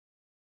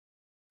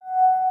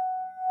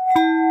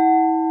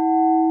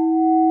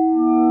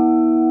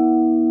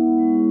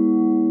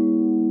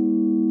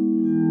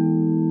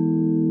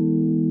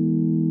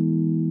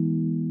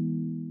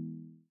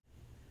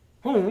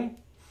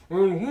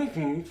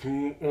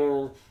welcome to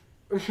our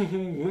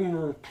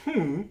winner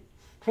 2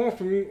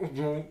 talking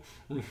about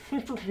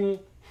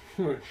reciprocal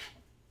space.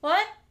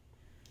 What?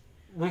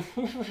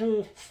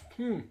 Reciprocal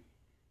space.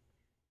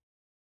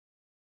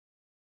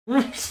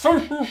 With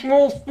social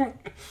small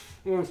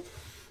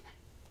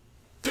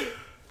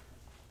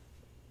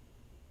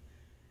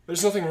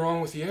There's nothing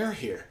wrong with the air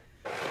here.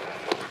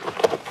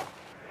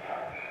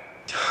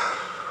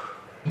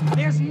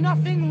 There's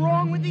nothing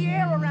wrong with the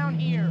air around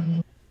here.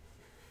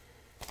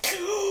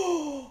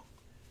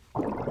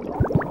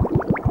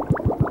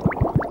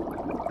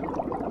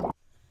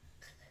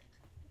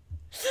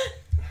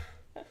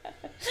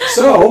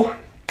 So,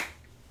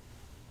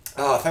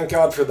 thank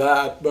God for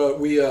that. But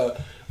we,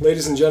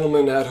 ladies and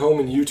gentlemen at home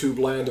in YouTube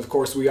land, of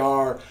course, we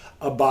are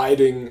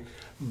abiding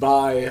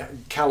by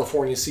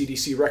California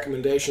CDC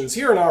recommendations.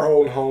 Here in our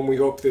own home, we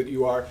hope that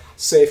you are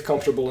safe,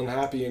 comfortable, and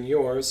happy in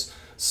yours.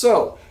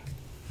 So,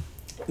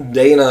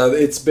 Dana,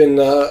 it's been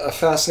a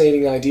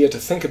fascinating idea to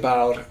think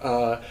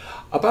about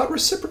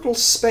reciprocal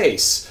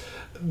space.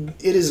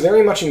 It is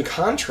very much in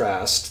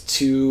contrast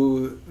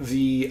to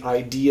the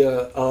idea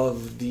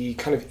of the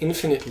kind of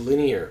infinite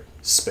linear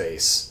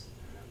space,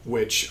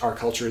 which our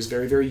culture is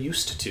very, very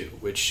used to,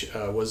 which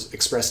was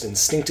expressed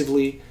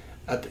instinctively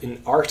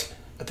in art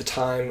at the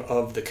time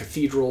of the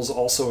cathedrals,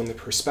 also in the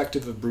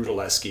perspective of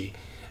Brunelleschi,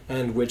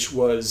 and which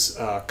was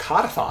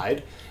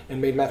codified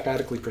and made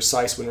mathematically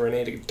precise when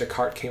René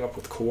Descartes came up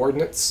with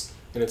coordinates.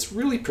 And it's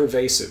really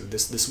pervasive,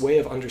 this way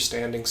of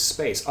understanding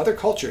space. Other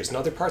cultures and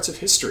other parts of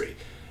history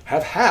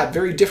have had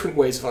very different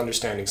ways of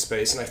understanding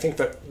space, and I think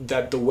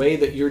that the way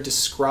that you're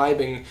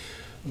describing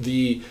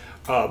the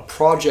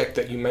project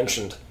that you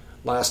mentioned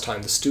last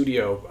time, the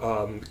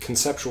studio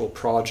conceptual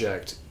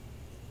project,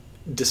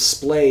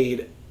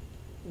 displayed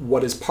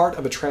what is part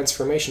of a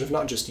transformation of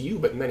not just you,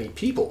 but many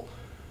people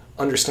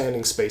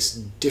understanding space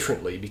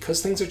differently,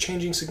 because things are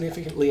changing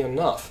significantly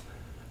enough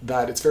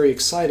that it's very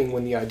exciting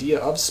when the idea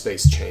of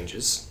space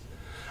changes.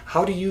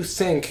 How do you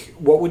think,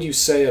 what would you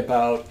say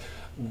about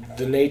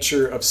the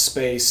nature of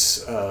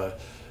space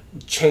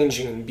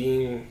changing and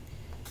being,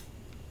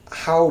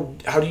 how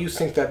do you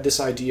think that this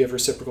idea of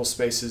reciprocal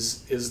space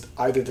is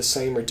either the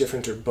same or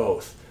different or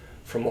both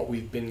from what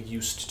we've been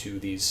used to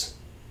this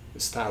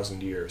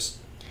 1,000 years?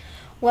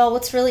 Well,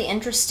 what's really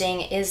interesting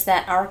is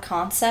that our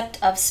concept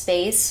of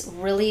space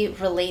really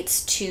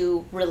relates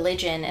to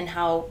religion and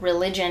how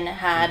religion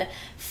had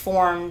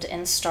formed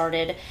and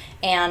started.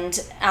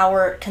 And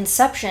our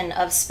conception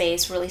of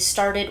space really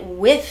started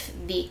with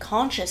the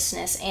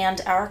consciousness. And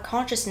our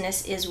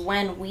consciousness is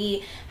when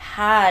we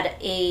had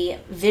a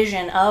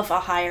vision of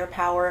a higher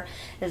power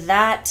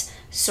that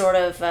sort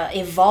of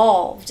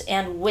evolved.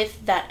 And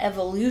with that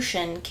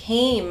evolution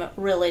came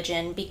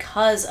religion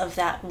because of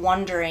that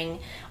wondering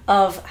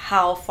of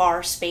how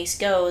far space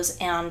goes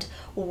and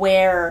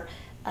where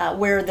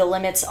the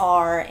limits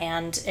are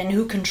and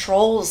who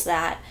controls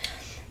that.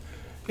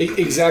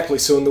 Exactly.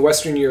 So in the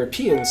Western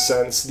European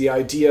sense, there's the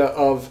idea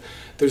of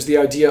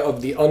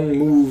the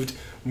unmoved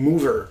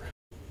mover.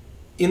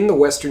 In the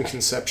Western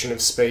conception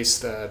of space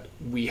that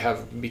we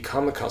have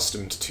become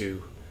accustomed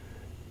to,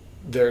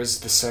 there's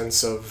the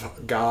sense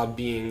of God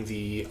being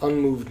the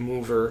unmoved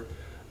mover,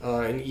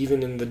 and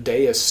even in the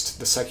deist,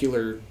 the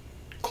secular,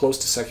 close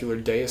to secular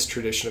deist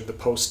tradition of the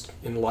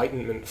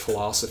post-Enlightenment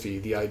philosophy,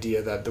 the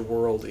idea that the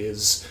world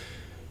is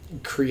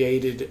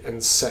created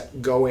and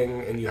set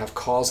going, and you have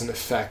cause and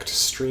effect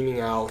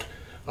streaming out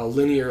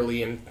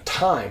linearly in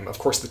time. Of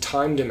course, the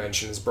time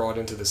dimension is brought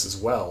into this as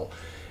well.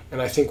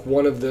 And I think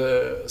some of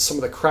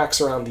the cracks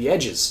around the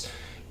edges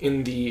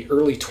in the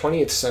early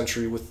 20th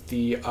century with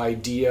the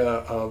idea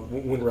of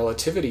when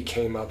relativity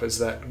came up is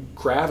that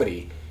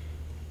gravity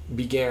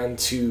began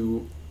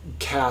to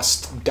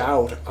cast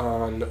doubt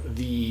on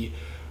the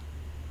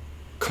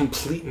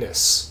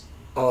completeness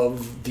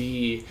of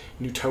the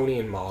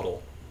Newtonian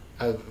model,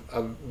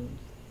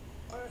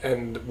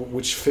 and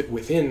which fit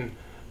within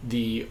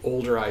the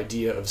older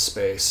idea of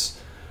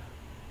space,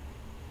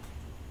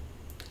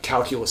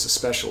 calculus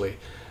especially.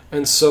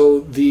 And so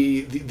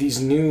these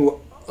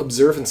new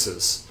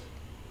observances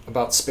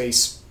about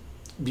space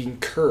being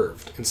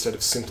curved instead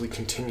of simply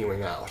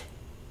continuing out.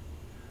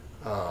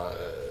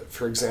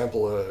 For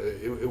example,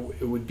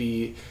 it would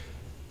be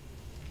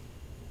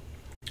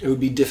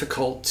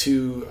difficult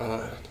to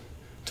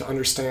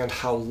understand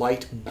how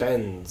light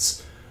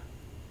bends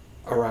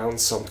around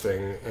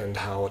something and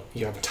how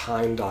you have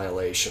time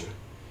dilation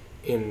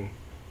in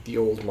the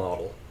old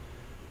model.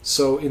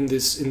 So in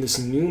this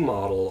new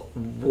model,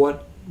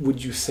 what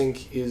would you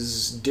think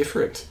is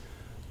different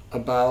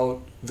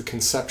about the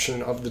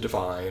conception of the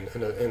divine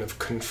and of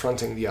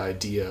confronting the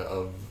idea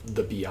of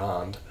the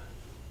beyond?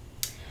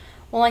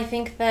 Well, I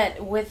think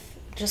that with,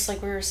 just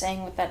like we were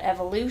saying with that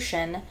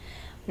evolution,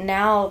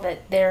 now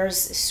that there's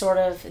sort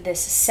of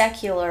this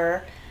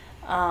secular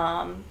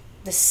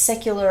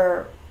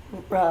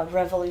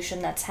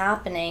revolution that's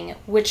happening,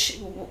 which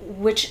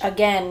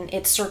again,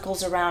 it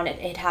circles around.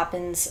 It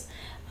happens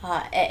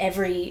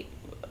every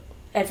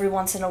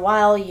once in a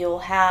while. You'll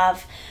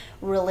have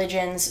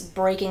religions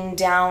breaking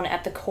down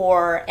at the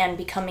core and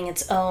becoming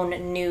its own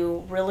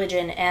new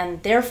religion,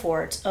 and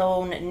therefore its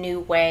own new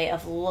way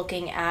of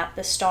looking at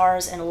the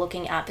stars and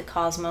looking at the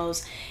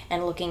cosmos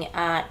and looking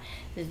at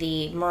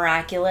the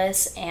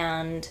miraculous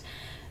and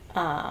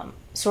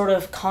sort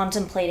of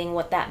contemplating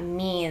what that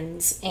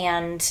means.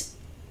 And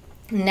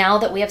now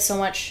that we have so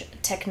much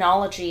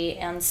technology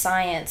and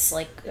science,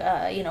 like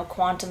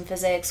quantum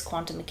physics,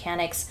 quantum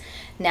mechanics,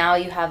 now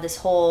you have this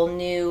whole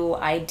new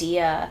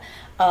idea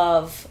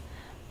of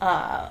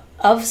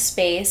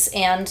space,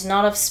 and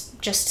not of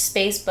just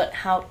space, but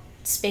how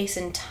space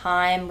and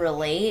time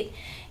relate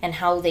and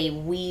how they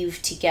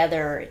weave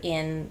together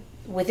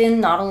within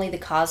not only the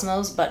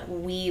cosmos, but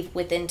weave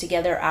within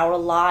together our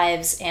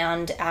lives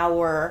and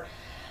our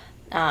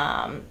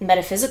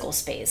metaphysical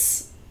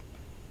space.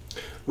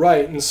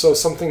 Right, and so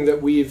something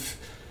that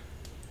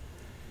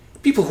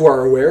people who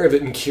are aware of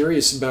it and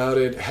curious about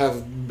it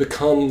have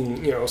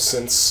become,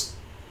 since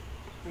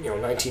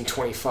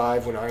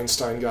 1925, when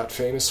Einstein got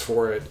famous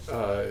for it,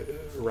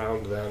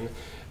 around then,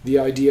 the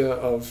idea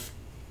of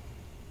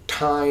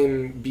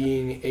time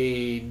being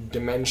a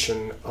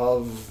dimension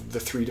of the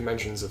three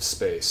dimensions of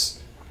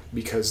space,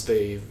 because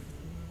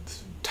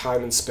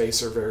time and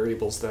space are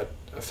variables that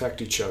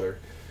affect each other,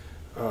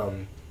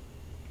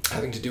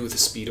 having to do with the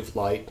speed of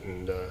light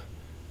and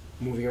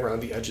moving around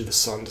the edge of the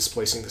sun,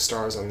 displacing the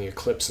stars on the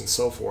eclipse, and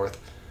so forth.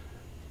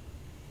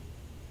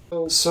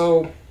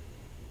 So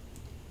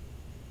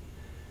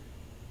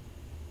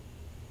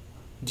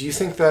do you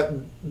think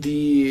that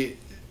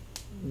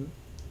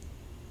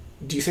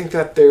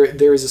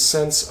there is a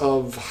sense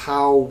of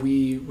how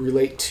we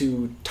relate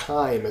to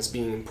time as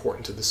being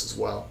important to this as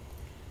well?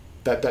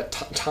 That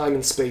time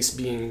and space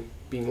being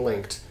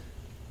linked,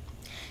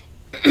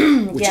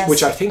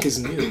 which I think is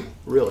new,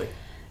 really.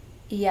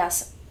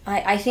 Yes,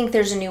 I think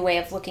there's a new way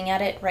of looking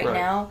at it right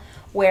now.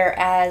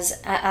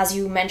 Whereas, as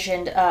you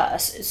mentioned, a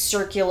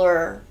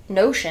circular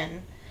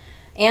notion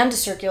and a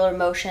circular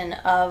motion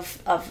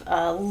of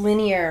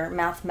linear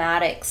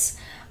mathematics,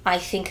 I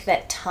think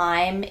that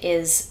time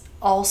is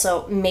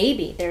also,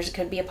 maybe there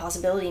could be a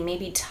possibility,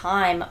 maybe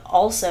time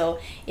also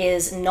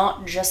is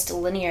not just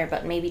linear,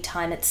 but maybe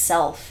time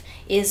itself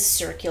is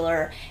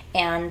circular,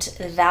 and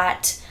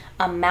that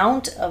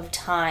amount of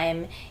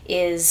time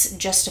is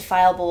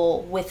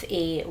justifiable with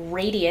a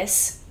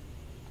radius,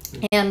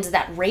 and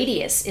that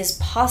radius is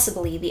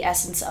possibly the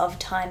essence of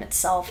time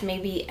itself.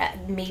 Maybe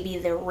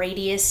the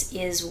radius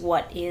is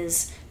what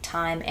is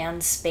time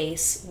and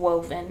space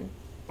woven.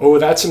 Oh,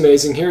 that's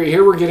amazing.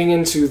 Here we're getting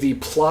into the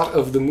plot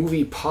of the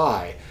movie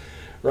Pi,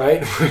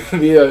 right?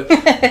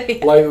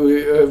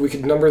 We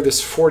could number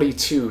this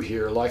 42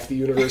 here, life, the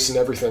universe, and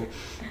everything.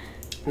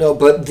 No,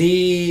 but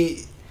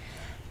the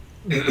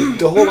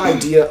whole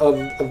idea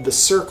of the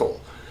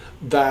circle,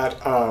 that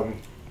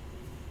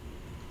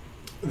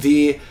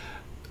the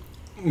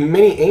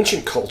many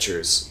ancient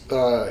cultures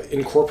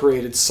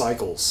incorporated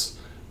cycles,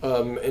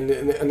 and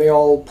they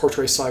all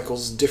portray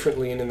cycles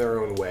differently and in their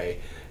own way.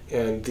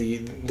 And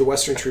the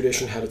Western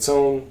tradition had its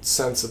own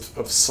sense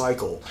of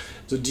cycle.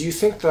 So do you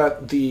think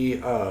that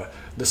the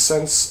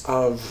sense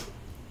of...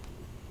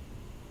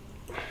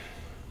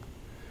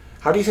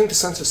 How do you think the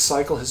sense of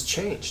cycle has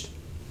changed?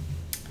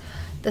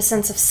 The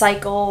sense of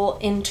cycle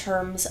in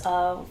terms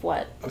of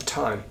what? Of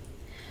time.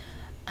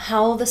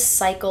 How the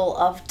cycle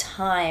of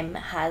time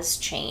has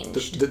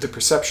changed. The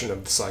perception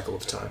of the cycle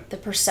of time. The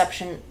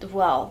perception,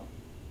 well,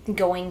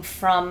 going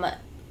from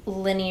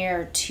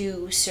linear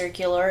to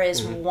circular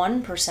is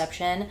one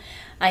perception.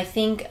 I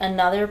think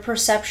another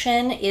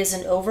perception is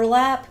an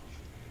overlap,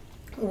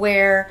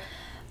 where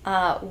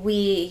we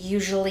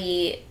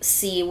usually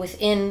see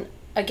within,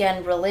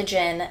 again,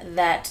 religion,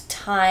 that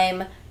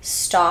time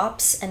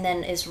stops and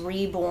then is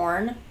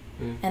reborn,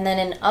 and then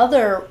in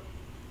other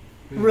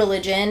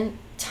religion,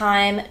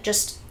 time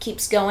just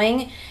keeps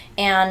going,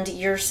 and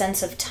your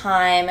sense of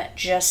time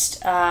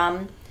just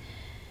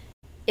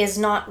is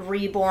not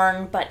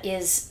reborn, but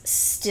is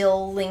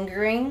still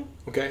lingering.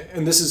 Okay,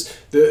 and this is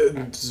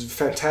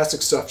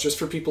fantastic stuff. Just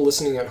for people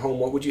listening at home,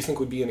 what would you think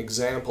would be an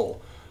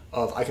example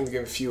of, I can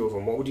give a few of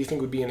them, what would you think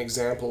would be an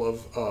example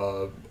of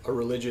a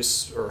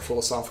religious or a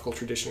philosophical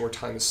tradition where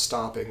time is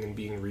stopping and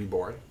being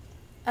reborn?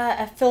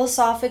 A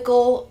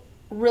philosophical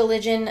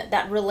religion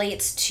that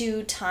relates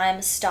to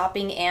time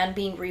stopping and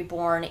being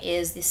reborn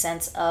is the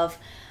sense of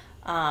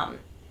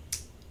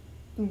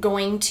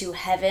going to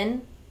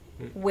heaven,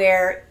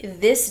 where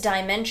this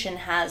dimension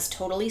has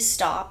totally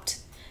stopped.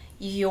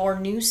 Your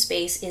new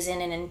space is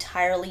in an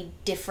entirely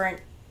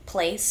different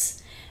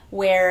place,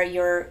 where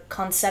your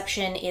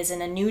conception is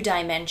in a new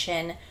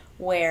dimension,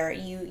 where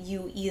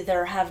you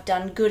either have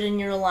done good in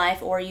your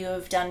life or you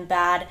have done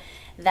bad.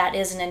 That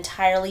is an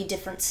entirely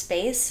different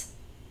space,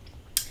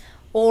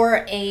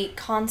 or a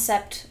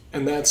concept.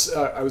 And that's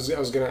I was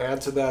going to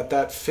add to that.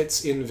 That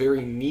fits in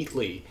very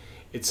neatly.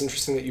 It's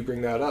interesting that you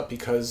bring that up,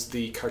 because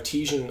the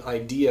Cartesian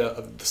idea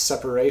of the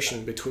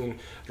separation between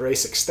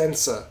res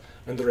extensa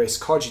and the res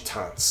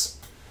cogitans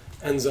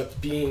ends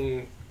up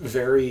being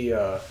very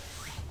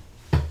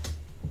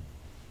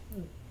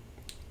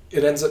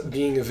it ends up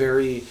being a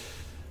very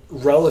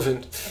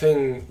relevant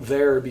thing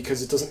there,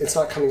 because it's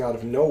not coming out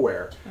of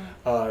nowhere.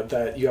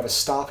 That you have a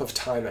stop of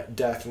time at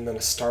death and then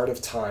a start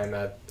of time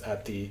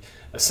at the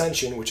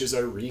ascension, which is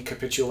a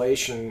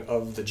recapitulation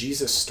of the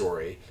Jesus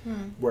story,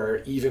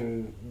 where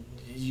you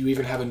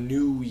even have a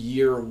new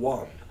year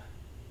one.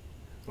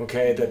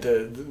 Okay, that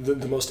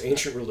the most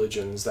ancient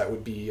religions, that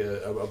would be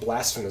a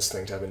blasphemous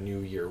thing to have a new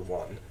year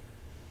one.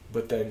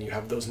 But then you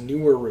have those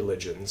newer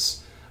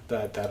religions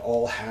that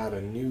all had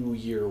a new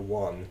year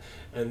one,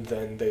 and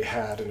then they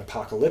had an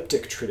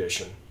apocalyptic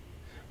tradition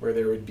where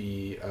there would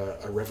be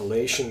a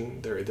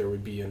revelation, there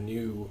would be a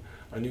new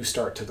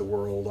start to the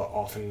world,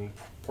 often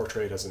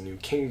portrayed as a new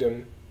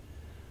kingdom,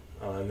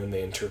 and then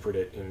they interpret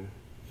it in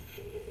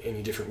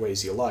any different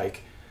ways you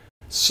like.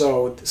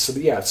 So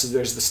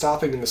there's the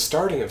stopping and the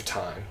starting of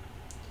time,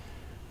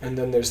 and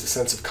then there's the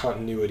sense of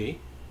continuity,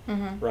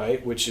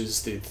 right? Which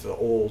is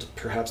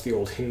perhaps the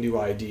old Hindu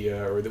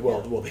idea, or the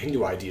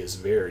Hindu idea is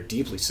very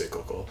deeply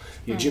cyclical.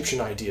 The Egyptian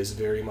idea is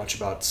very much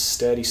about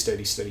steady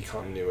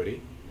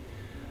continuity.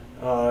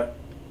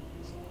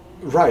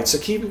 Right. So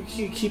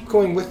keep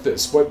going with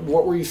this. What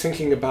were you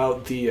thinking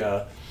about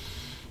the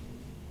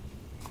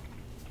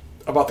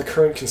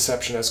current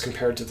conception as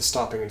compared to the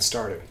stopping and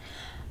starting?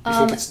 Do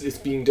you think it's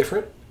being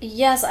different?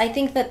 Yes, I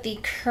think that the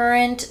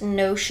current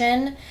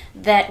notion,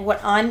 that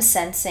what I'm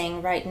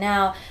sensing right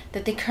now,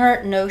 that the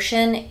current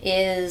notion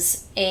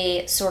is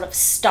a sort of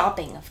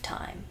stopping of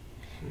time.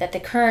 That the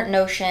current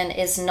notion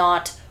is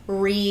not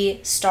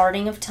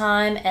restarting of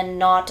time and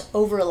not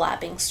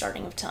overlapping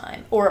starting of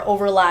time or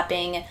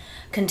overlapping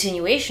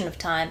continuation of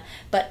time,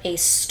 but a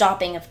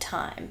stopping of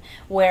time,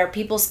 where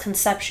people's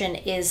conception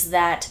is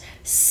that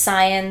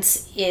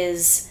science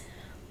is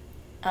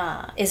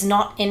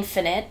not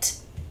infinite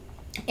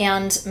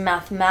and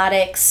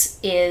mathematics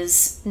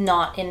is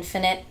not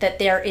infinite, that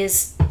there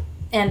is,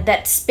 and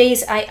that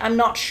space, I'm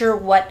not sure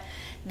what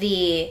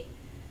the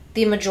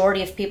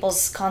majority of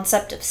people's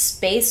concept of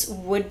space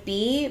would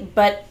be,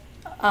 but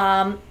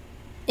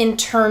in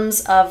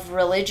terms of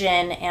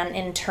religion and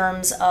in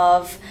terms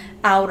of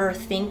outer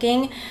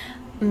thinking,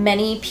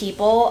 many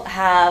people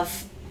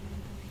have,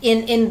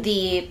 in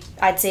the,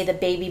 I'd say the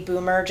baby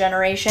boomer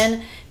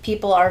generation,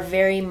 people are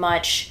very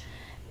much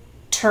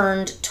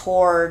turned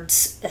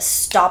towards a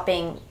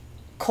stopping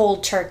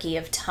cold turkey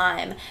of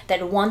time,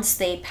 that once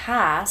they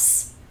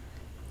pass,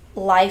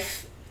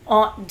 life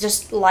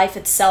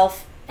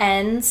itself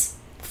ends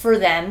for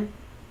them,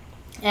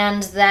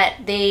 and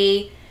that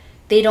they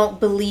don't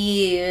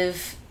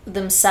believe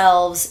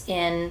themselves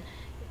in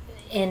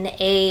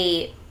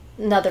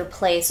another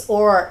place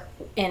or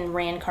in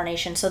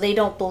reincarnation. So they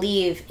don't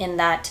believe in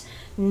that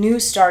new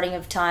starting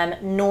of time,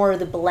 nor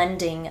the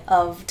blending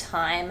of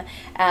time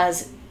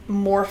as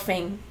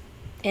morphing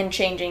and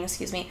changing,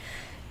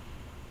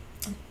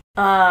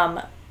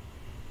 At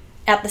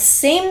the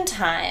same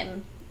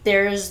time,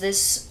 there's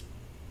this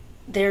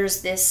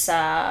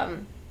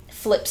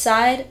flip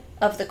side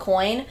of the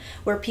coin,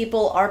 where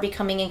people are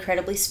becoming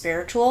incredibly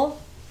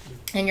spiritual,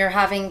 and you're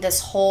having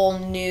this whole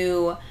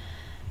new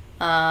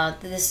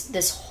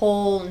this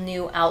whole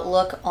new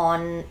outlook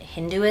on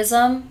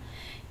Hinduism,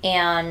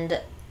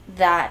 and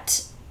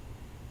that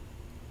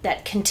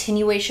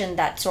continuation,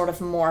 that sort of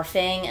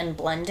morphing and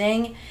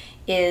blending,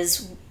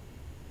 is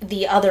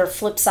the other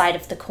flip side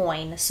of the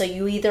coin. So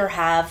you either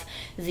have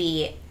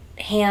the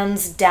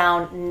hands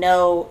down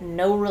no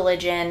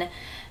religion,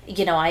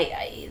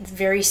 I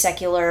very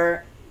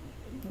secular,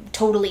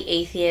 totally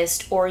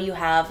atheist, or you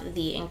have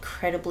the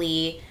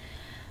incredibly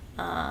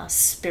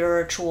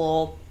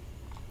spiritual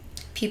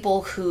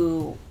people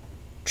who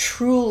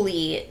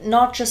truly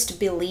not just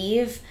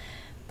believe,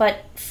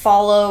 but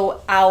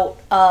follow out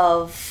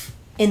of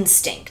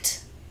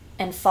instinct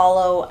and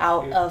follow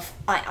out of,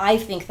 I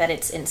think that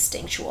it's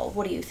instinctual.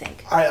 What do you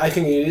think? I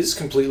think it is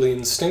completely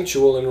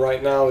instinctual, and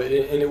right now,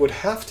 it would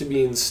have to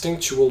be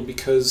instinctual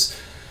because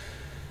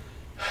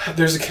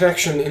there's a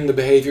connection in the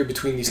behavior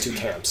between these two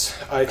camps.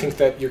 I think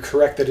that you're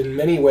correct that in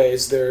many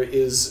ways there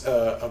is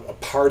a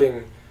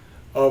parting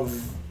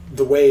of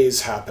the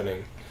ways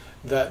happening,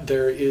 that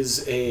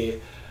there's a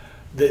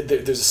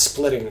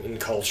splitting in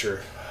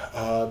culture.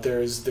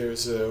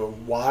 There's a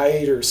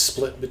wider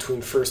split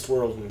between first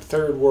world and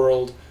third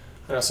world.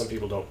 I know some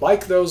people don't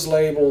like those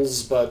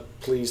labels, but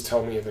please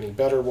tell me of any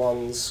better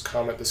ones.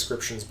 Comment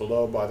descriptions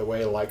below, by the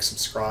way, like,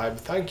 subscribe,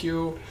 thank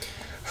you.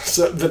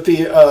 So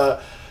that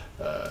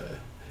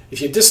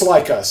if you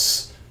dislike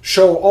us,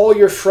 show all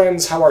your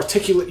friends how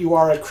articulate you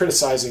are at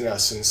criticizing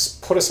us and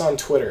put us on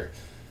Twitter.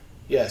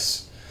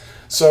 Yes.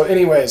 So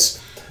anyways,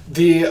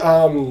 the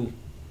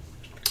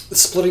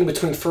splitting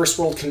between first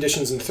world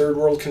conditions and third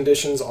world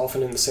conditions,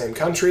 often in the same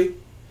country,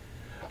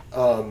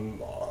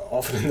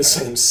 often in the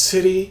same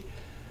city,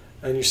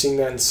 and you're seeing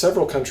that in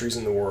several countries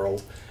in the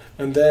world.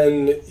 And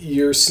then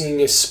you're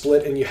seeing a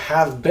split, and you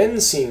have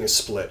been seeing a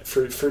split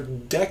for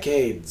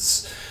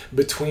decades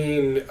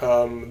between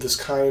this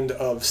kind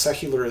of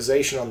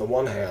secularization on the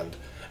one hand,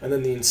 and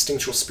then the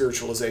instinctual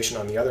spiritualization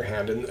on the other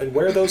hand, and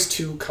where those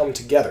two come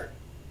together.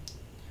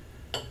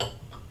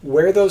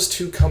 Where those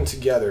two come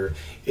together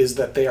is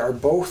that they are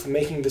both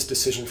making this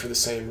decision for the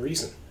same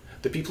reason.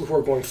 The people who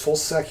are going full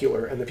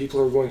secular and the people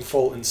who are going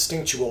full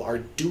instinctual are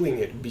doing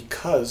it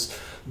because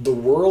the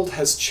world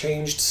has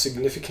changed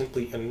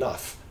significantly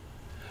enough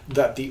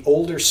that the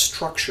older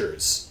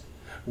structures,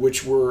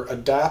 which were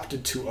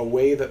adapted to a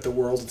way that the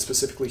world, and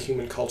specifically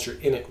human culture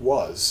in it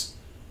was,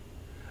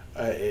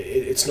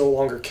 it's no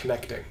longer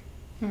connecting.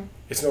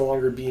 It's no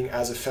longer being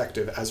as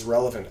effective, as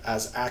relevant,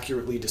 as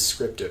accurately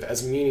descriptive,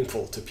 as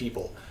meaningful to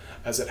people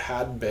as it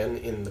had been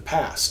in the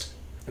past.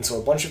 And so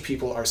a bunch of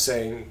people are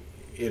saying,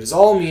 it is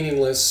all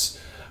meaningless,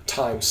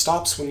 time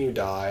stops when you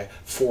die,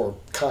 for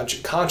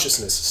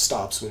consciousness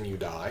stops when you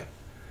die.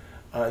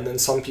 And then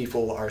some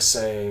people are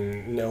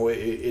saying, no, it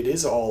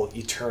is all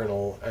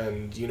eternal,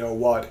 and you know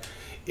what?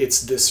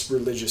 It's this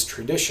religious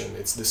tradition,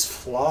 it's this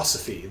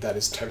philosophy that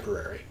is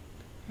temporary.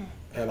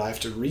 And I have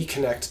to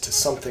reconnect to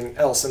something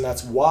else, and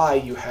that's why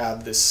you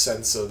have this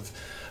sense of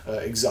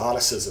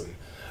exoticism.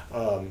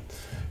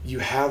 You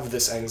have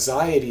this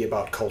anxiety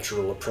about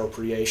cultural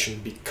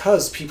appropriation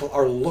because people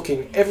are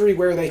looking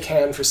everywhere they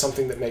can for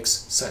something that makes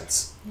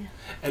sense. Yeah.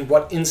 And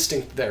what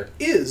instinct there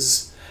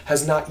is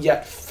has not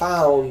yet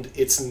found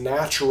its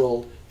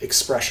natural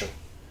expression.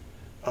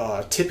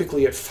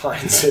 Typically it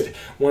finds it.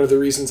 One of the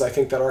reasons I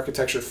think that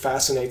architecture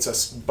fascinates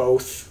us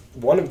both,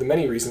 one of the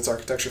many reasons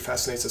architecture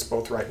fascinates us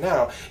both right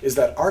now, is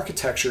that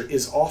architecture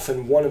is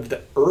often one of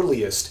the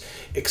earliest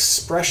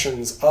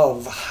expressions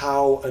of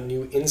how a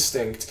new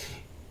instinct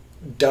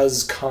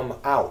does come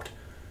out.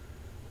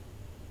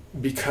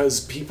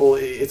 Because people,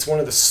 it's one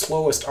of the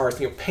slowest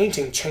arts.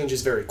 Painting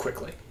changes very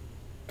quickly.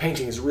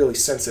 Painting is really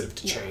sensitive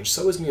to change.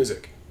 So is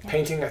music.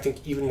 Painting, I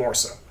think, even more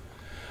so.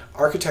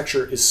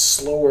 Architecture is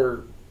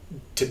slower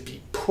to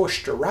be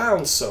pushed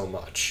around so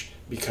much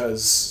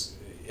because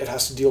it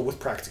has to deal with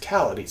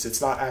practicalities.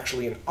 It's not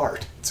actually an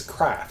art, it's a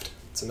craft.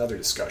 It's another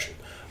discussion.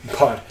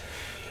 But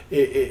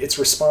it's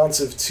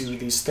responsive to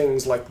these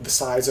things like the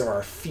size of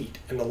our feet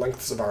and the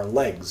lengths of our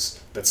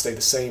legs that stay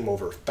the same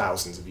over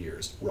thousands of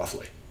years,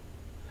 roughly.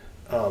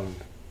 And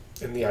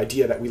the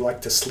idea that we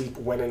like to sleep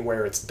when and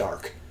where it's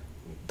dark,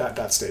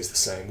 that stays the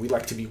same. We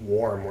like to be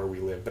warm where we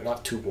live, but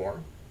not too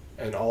warm.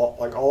 And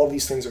all of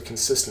these things are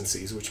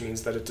consistencies, which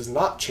means that it does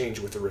not change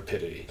with a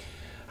rapidity.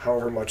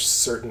 However much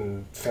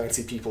certain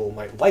fancy people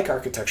might like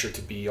architecture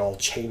to be all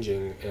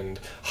changing and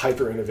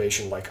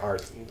hyper-innovation like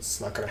art, it's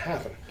not going to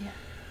happen.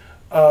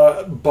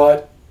 Yeah.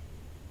 But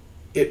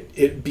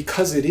it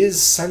because it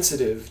is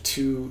sensitive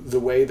to the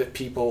way that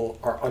people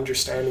are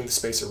understanding the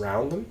space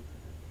around them,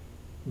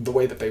 the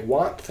way that they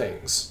want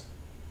things,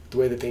 the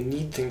way that they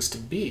need things to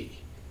be,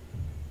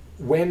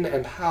 when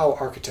and how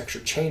architecture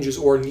changes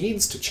or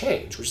needs to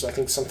change, which is, I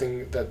think,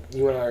 something that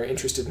you and I are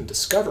interested in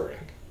discovering,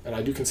 and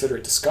I do consider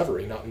it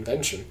discovery, not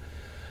invention,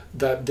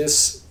 that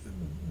this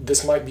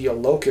might be a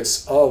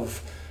locus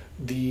of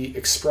the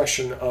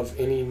expression of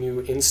any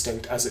new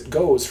instinct as it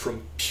goes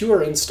from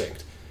pure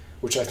instinct,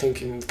 which I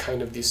think in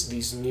kind of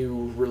these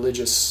new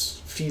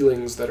religious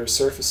feelings that are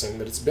surfacing,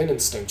 that it's been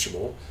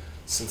instinctual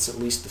since at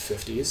least the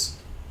 50s.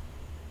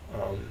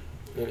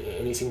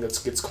 Anything that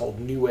gets called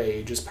New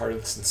Age is part of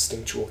this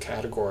instinctual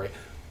category.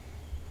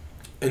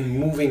 And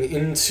moving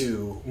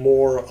into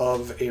more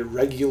of a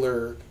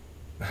regular,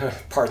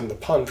 pardon the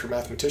pun for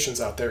mathematicians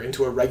out there,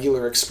 into a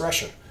regular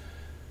expression.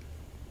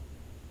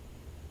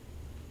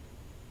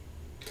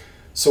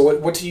 So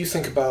what do you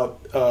think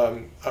about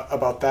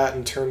that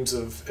in terms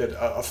of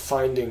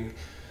finding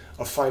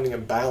a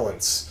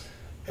balance?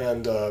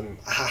 And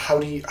how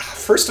do you,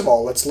 first of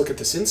all, let's look at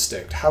this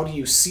instinct. How do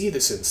you see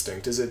this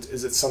instinct? Is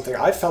it something,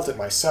 I felt it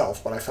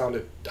myself, but I found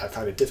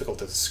it difficult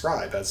to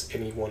describe, as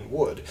anyone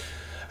would.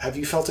 Have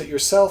you felt it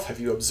yourself? Have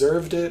you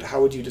observed it?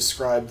 How would you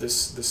describe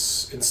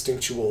this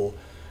instinctual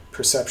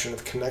perception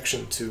of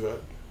connection to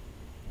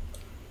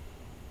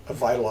a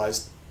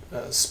vitalized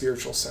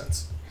spiritual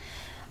sense?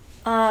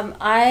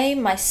 I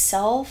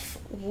myself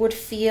would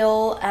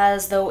feel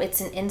as though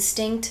it's an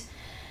instinct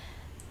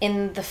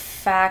in the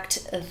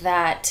fact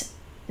that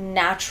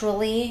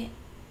naturally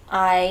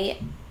I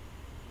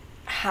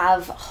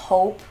have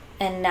hope,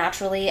 and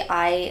naturally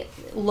I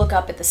look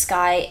up at the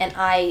sky and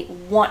I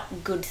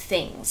want good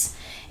things.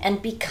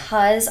 And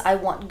because I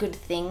want good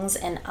things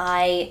and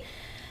I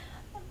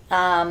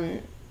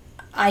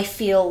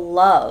feel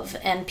love,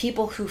 and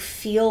people who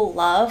feel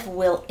love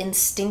will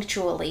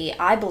instinctually,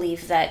 I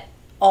believe that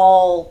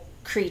all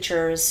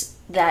creatures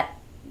that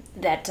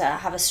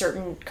have a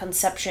certain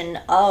conception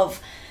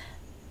of,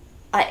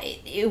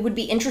 it would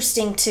be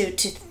interesting to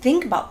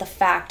think about the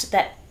fact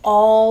that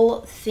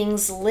all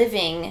things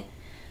living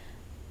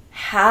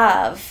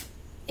have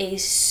a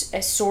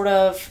sort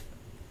of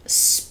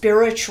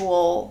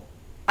spiritual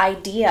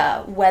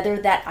idea, whether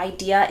that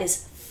idea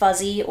is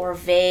fuzzy or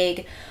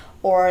vague,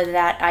 or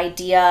that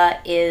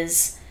idea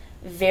is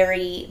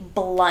very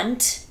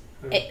blunt.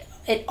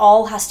 It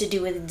all has to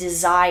do with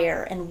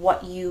desire and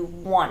what you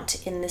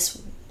want in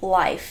this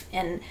life.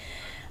 And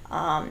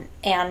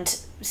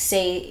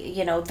say,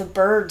 the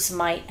birds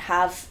might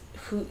have,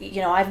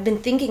 I've been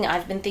thinking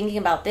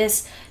about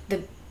this,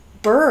 the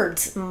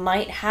birds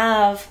might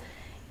have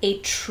a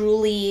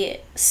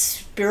truly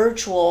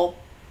spiritual,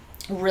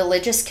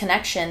 religious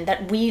connection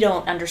that we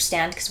don't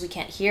understand because we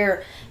can't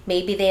hear.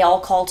 Maybe they all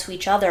call to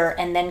each other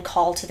and then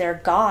call to their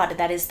god,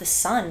 that is the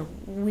sun.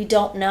 We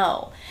don't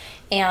know.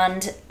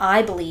 And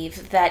I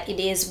believe that it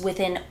is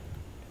within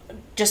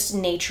just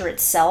nature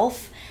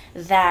itself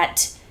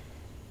that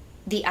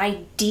the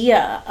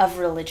idea of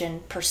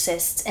religion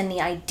persists, and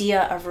the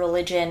idea of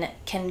religion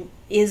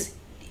is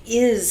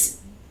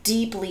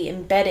deeply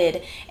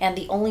embedded, and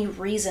the only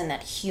reason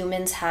that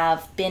humans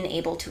have been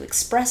able to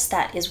express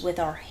that is with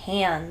our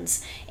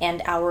hands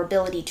and our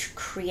ability to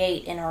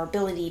create and our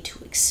ability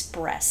to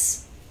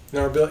express. And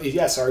our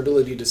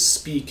ability to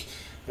speak,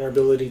 and our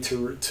ability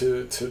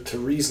to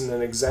reason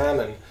and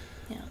examine,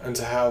 and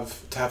to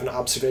have an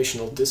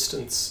observational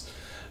distance.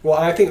 Well,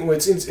 I think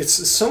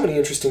it's so many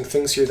interesting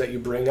things here that you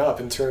bring up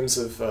in terms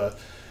of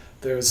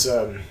there's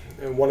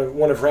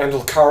one of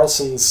Randall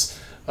Carlson's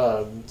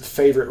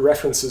favorite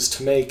references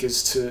to make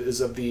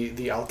is of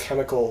the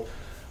alchemical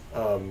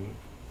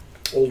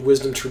old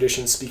wisdom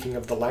tradition, speaking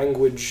of the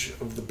language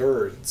of the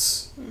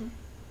birds.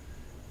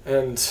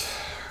 And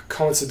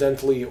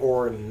coincidentally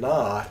or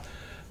not,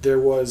 there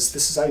was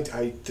this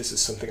is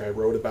something I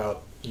wrote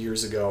about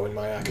years ago in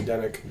my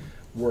academic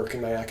work,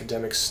 in my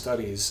academic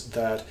studies,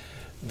 that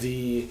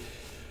the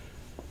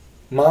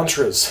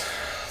mantras,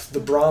 the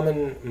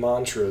Brahmin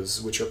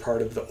mantras, which are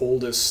part of the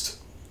oldest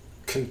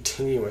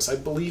continuous, I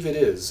believe it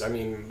is, I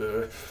mean,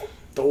 the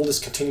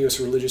oldest continuous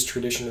religious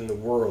tradition in the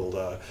world.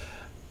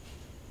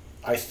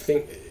 I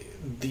think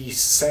the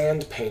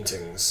sand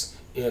paintings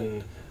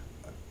in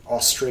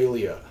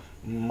Australia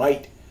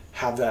might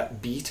have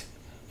that beat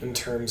in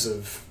terms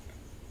of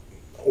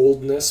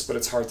oldness, but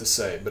it's hard to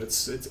say. But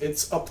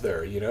it's up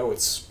there, you know.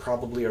 It's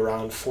probably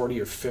around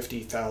 40 or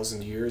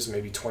 50,000 years,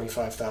 maybe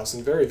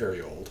 25,000, very,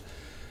 very old,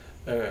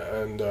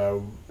 and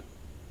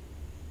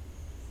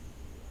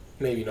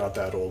maybe not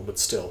that old, but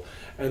still.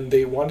 And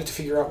they wanted to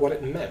figure out what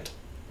it meant,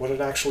 what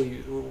it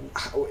actually,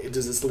 how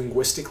does this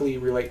linguistically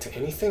relate to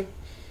anything?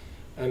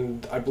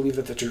 And I believe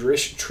that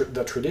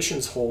the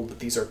traditions hold that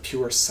these are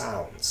pure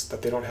sounds,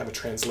 that they don't have a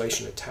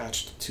translation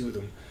attached to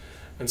them.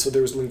 And so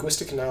there was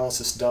linguistic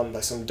analysis done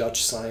by some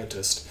Dutch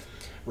scientist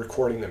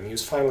recording them. He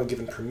was finally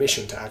given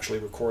permission to actually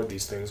record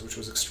these things, which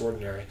was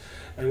extraordinary.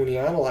 And when he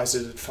analyzed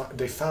it,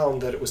 they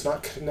found that it was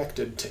not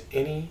connected to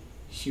any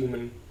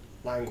human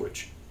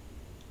language.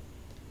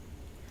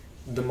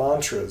 The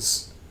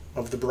mantras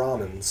of the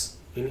Brahmins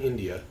in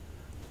India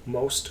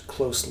most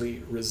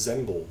closely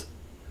resembled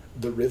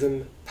the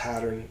rhythm,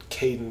 pattern,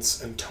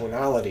 cadence, and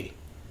tonality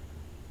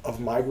of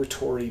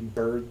migratory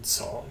bird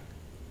song.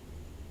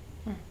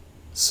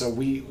 So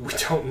we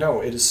don't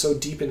know. It is so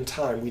deep in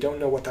time, we don't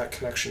know what that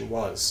connection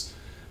was.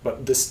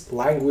 But this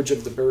language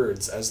of the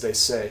birds, as they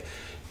say,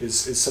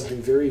 is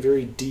something very,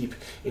 very deep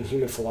in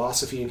human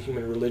philosophy, in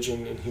human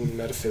religion, in human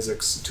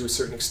metaphysics, to a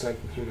certain extent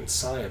in human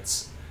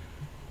science.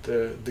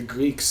 The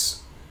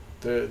Greeks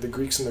and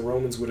the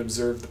Romans would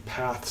observe the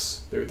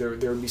paths. There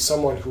would be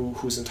someone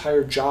whose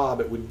entire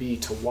job it would be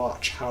to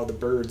watch how the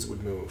birds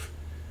would move.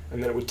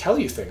 And then it would tell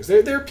you things.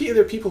 There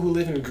are people who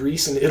live in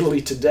Greece and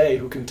Italy today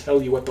who can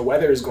tell you what the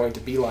weather is going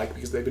to be like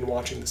because they've been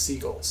watching the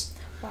seagulls.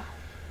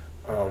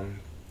 Wow.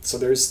 So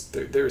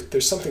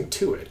there's something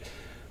to it.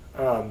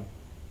 And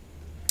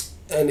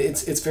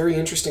it's very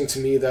interesting to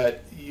me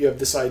that you have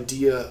this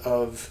idea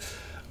of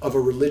a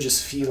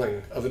religious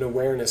feeling, of an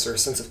awareness or a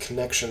sense of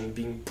connection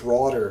being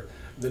broader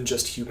than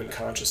just human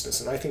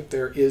consciousness. And I think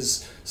there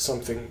is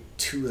something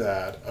to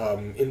that.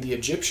 In the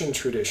Egyptian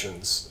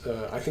traditions,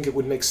 I think it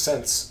would make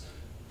sense,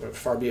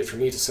 far be it for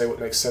me to say what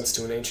makes sense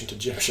to an ancient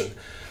Egyptian,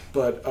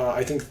 but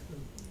I think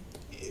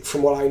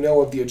from what I know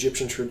of the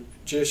Egyptian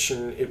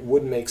tradition, it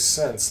would make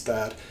sense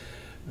that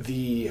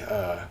they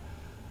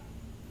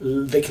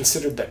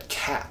considered that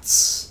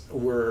cats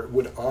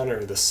would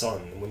honor the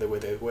sun when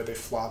they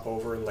flop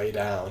over and lay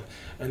down,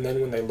 and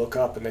then when they look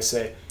up and they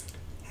say,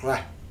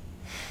 Ra.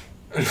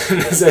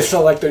 They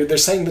feel like they're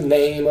saying the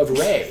name of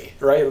Re,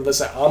 right? They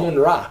say Amun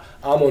Ra,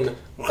 Amun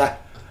Ra.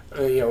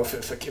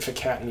 If a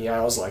cat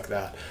meows like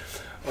that,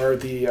 or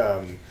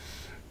the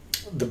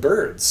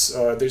birds.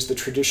 There's the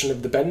tradition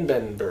of the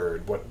Ben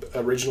bird. What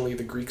originally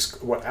the Greeks,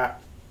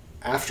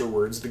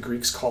 afterwards the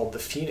Greeks called the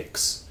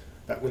phoenix.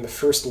 That when the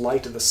first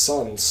light of the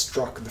sun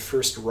struck the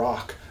first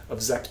rock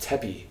of Zep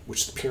Tepi,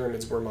 which the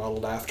pyramids were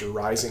modeled after,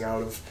 rising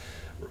out of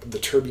the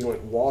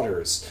turbulent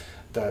waters,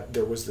 that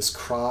there was this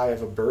cry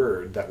of a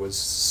bird that was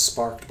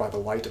sparked by the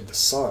light of the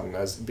sun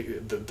as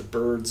the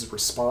birds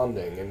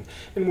responding.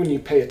 And when you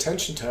pay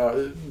attention to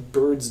how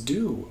birds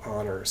do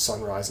honor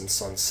sunrise and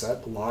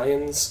sunset,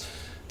 lions,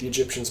 the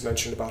Egyptians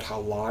mentioned about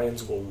how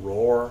lions will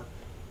roar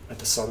at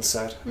the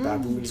sunset,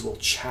 baboons will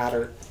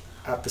chatter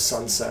at the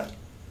sunset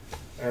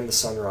and the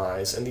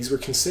sunrise, and these were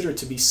considered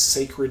to be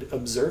sacred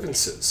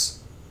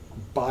observances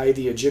by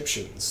the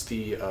Egyptians.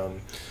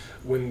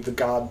 When the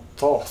god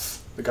Thoth,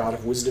 the god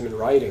of wisdom and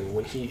writing,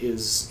 when he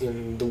is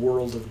in the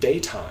world of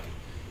daytime,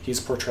 he's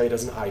portrayed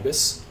as an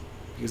ibis,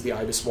 because the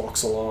ibis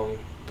walks along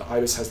The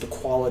ibis has the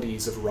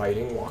qualities of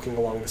writing, walking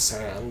along the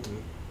sand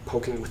and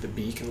poking with the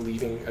beak and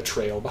leaving a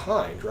trail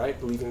behind,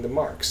 right? Leaving the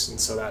marks. And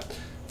so that,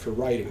 for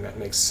writing, that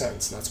makes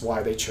sense. And that's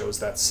why they chose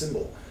that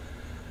symbol.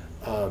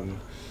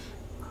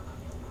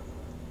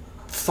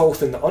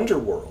 Thoth in the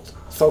underworld,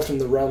 Thoth in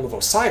the realm of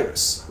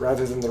Osiris,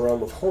 rather than the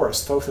realm of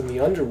Horus, Thoth in the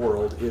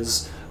underworld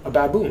is a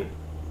baboon.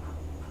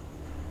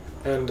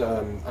 And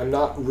I'm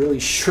not really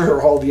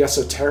sure all the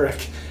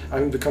esoteric. I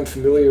haven't become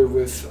familiar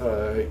with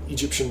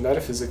Egyptian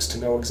metaphysics to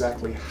know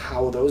exactly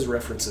how those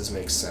references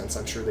make sense.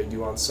 I'm sure they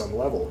do on some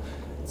level.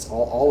 It's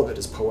all of it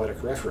is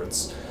poetic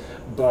reference.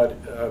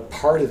 But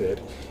part of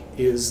it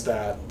is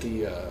that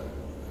the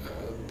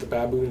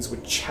baboons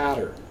would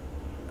chatter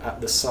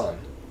at the sun,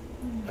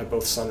 at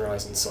both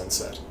sunrise and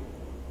sunset.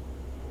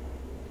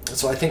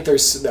 So I think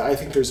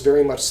there's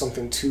very much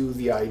something to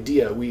the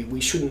idea.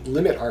 We shouldn't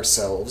limit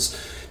ourselves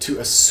to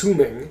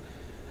assuming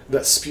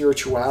that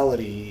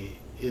spirituality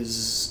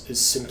is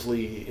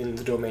simply in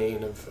the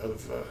domain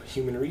of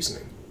human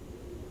reasoning.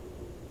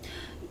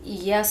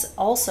 Yes,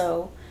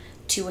 also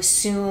to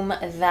assume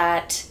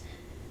that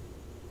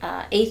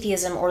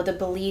atheism or the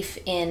belief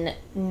in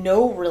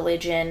no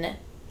religion,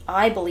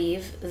 I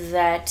believe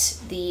that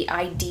the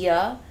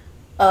idea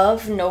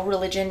of no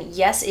religion,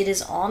 yes, it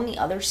is on the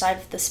other side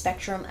of the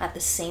spectrum. At the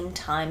same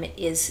time, it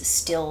is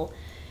still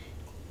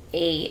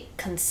a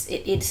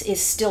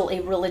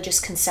religious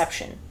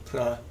conception.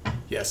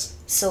 Yes.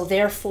 So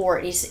therefore,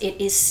 it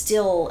is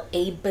still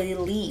a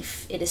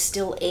belief. It is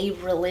still a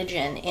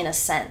religion in a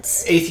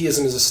sense.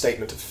 Atheism is a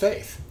statement of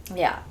faith.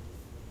 Yeah.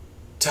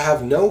 To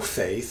have no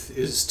faith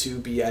is to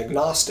be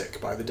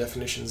agnostic by the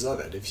definitions of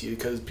it.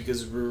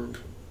 Because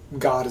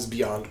God is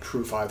beyond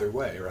proof either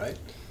way, right?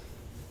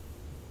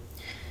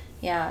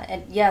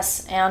 Yeah,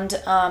 yes,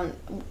 and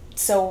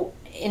so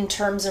in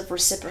terms of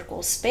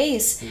reciprocal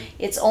space,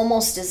 it's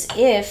almost as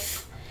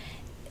if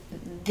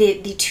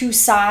the two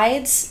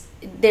sides,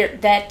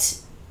 that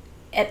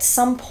at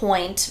some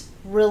point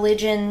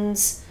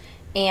religions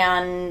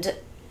and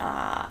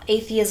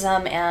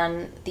atheism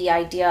and the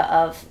idea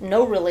of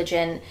no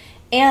religion,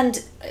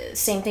 and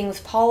same thing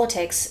with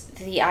politics,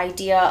 the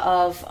idea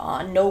of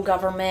no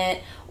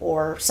government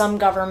or some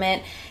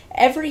government,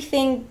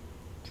 everything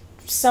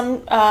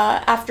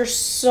after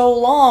so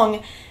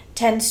long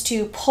tends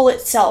to pull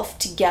itself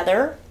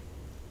together,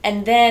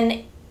 and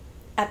then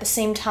at the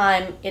same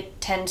time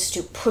it tends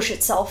to push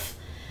itself,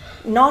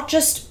 not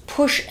just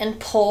push and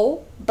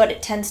pull, but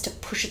it tends to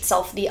push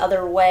itself the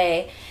other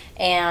way,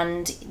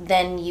 and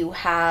then you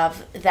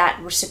have that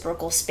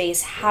reciprocal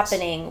space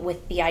happening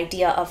with the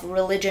idea of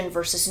religion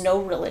versus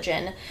no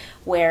religion,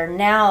 where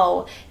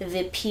now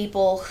the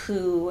people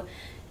who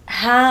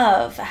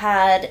have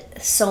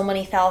had so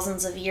many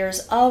thousands of years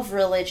of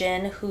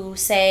religion who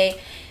say,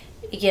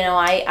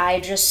 I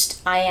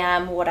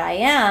am what I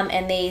am,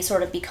 and they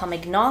sort of become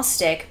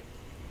agnostic.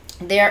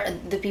 They're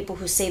the people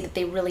who say that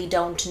they really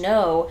don't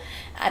know,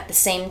 at the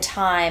same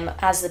time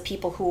as the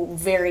people who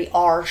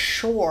are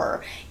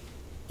sure,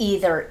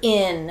 either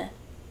in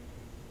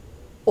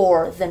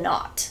or the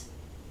not.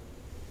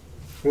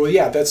 Well,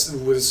 yeah, that's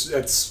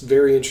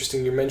very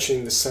interesting. You're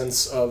mentioning the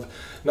sense of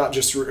not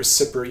just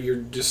you're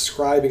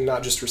describing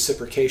not just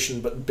reciprocation,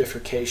 but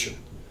bifurcation.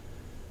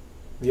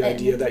 The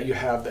idea that you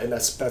have, and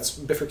that's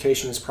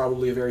bifurcation is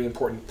probably a very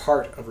important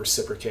part of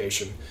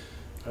reciprocation,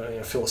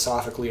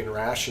 philosophically and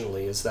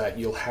rationally, is that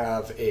you'll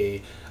have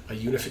a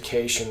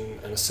unification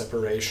and a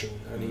separation,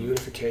 and a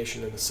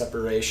unification and a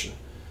separation.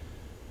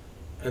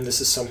 And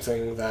this is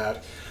something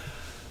that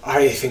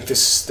I think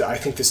this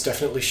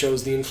definitely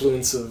shows the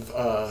influence of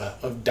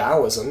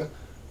Taoism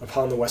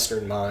upon the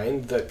Western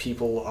mind, that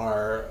people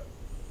are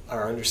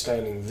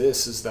understanding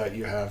this, is that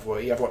you have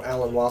what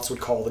Alan Watts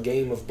would call the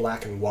game of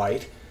black and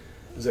white,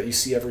 is that you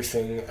see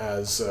everything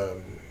as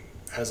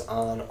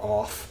on,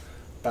 off,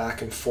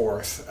 back and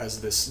forth,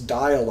 as this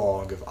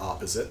dialogue of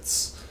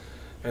opposites.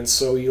 And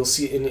so you'll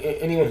see, in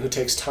anyone who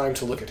takes time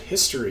to look at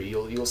history,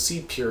 you'll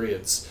see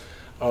periods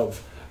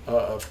of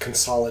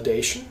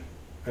consolidation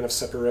and of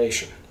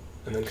separation,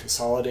 and then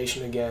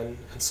consolidation again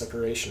and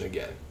separation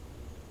again.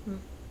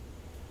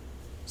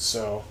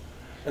 So,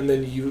 and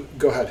then you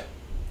go ahead.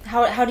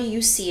 How do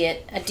you see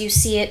it? Do you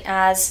see it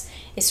as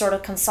a sort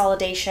of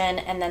consolidation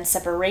and then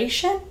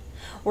separation,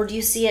 or do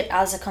you see it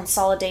as a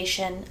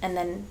consolidation and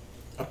then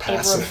a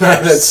passive?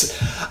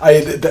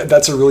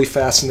 That's a really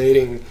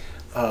fascinating,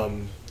 a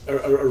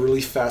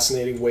really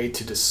fascinating way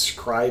to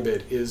describe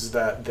it. Is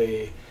that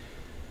they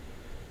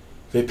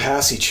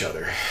pass each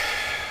other.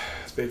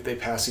 They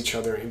pass each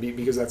other,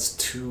 because that's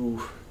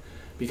too.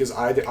 Because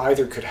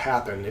either could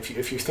happen if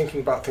you're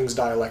thinking about things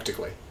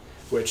dialectically,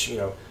 which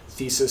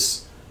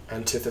thesis,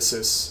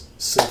 antithesis,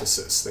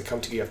 synthesis. They come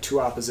together. You have two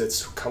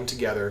opposites who come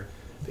together.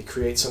 They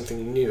create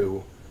something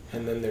new,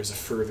 and then there's a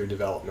further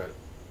development.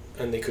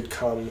 And they could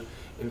come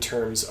in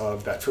terms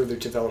of that further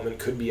development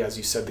could be, as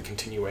you said, the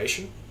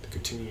continuation, the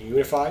continue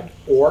unified,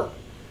 or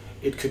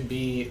it could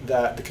be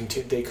that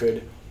they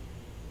could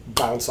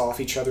bounce off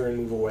each other and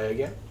move away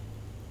again,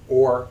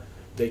 or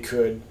they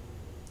could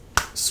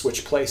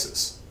switch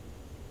places.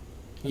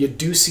 you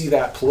do see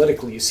that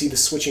politically. You see the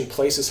switching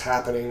places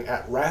happening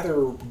at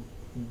rather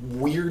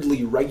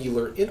weirdly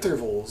regular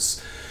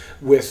intervals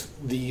with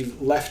the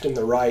left and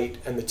the right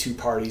and the two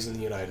parties in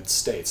the United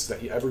States.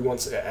 That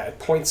everyone's at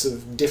points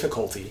of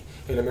difficulty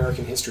in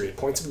American history, at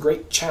points of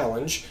great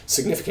challenge,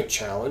 significant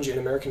challenge in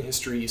American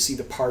history, you see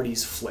the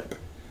parties flip.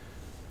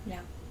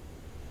 Yeah.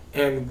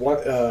 And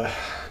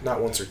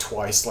not once or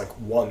twice, like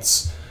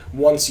once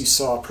you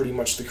saw pretty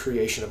much the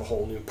creation of a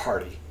whole new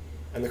party,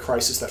 and the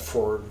crisis that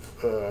foretold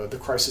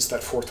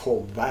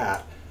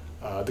that.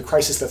 The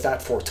crisis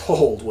that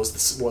foretold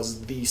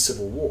was the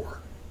Civil War,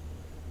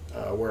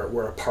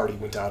 where a party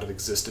went out of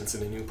existence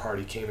and a new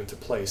party came into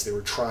place. They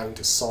were trying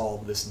to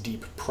solve this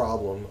deep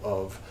problem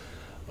of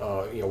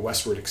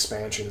westward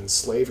expansion and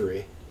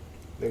slavery.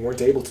 They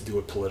weren't able to do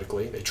it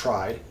politically. They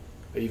tried.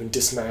 They even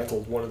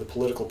dismantled one of the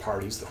political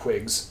parties, the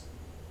Whigs,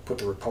 put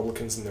the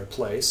Republicans in their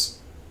place.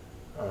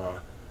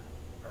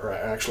 Or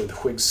actually, the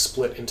Whigs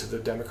split into the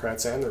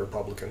Democrats and the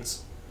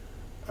Republicans.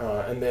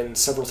 And then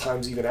several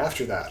times even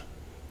after that,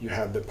 you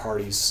had the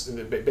parties.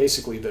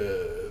 Basically,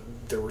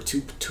 there were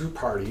two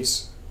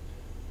parties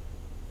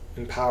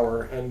in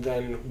power, and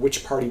then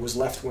which party was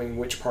left wing,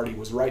 which party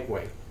was right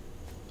wing,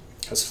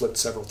 has flipped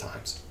several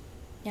times.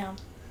 Yeah.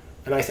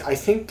 And I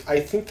think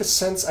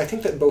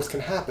that both can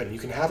happen. You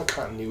can have a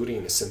continuity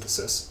and a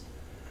synthesis.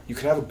 You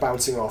can have a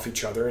bouncing off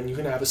each other, and you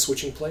can have a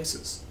switching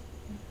places.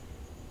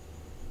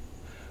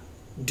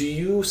 Do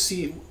you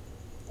see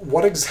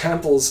what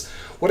examples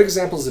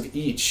of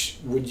each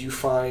would you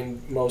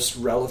find most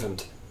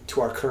relevant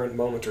to our current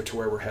moment or to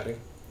where we're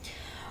heading?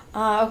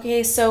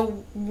 Okay,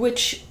 so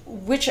which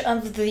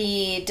of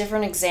the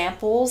different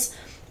examples?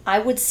 I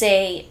would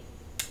say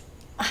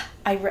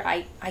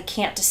I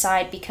can't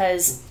decide,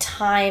 because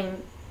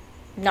time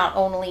not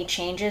only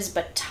changes,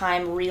 but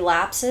time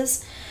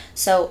relapses.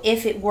 So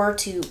if it were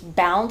to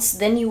bounce,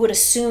 then you would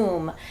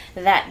assume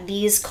that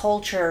these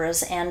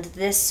cultures and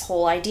this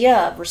whole idea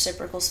of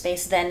reciprocal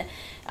space then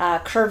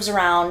curves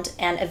around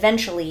and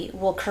eventually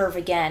will curve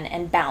again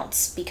and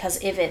bounce, because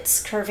if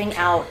it's curving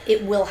out,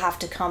 it will have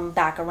to come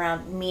back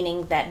around,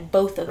 meaning that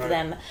both of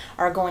them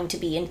are going to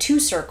be in two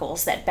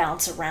circles that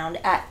bounce around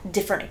at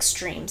different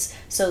extremes.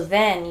 So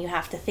then you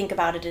have to think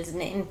about it as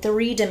in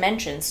three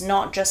dimensions,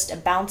 not just a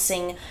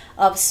bouncing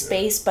of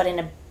space, but in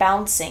a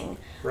bouncing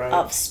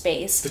of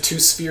space. The two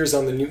spheres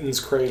on the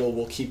Newton's cradle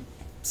will keep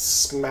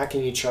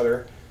smacking each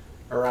other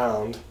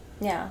around.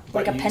 Yeah, but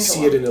like a you pendulum.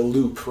 see it in a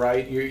loop,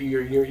 right?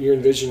 You're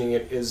envisioning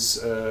it as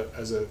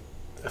a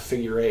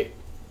figure eight,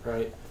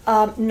 right?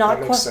 That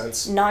makes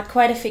sense. Not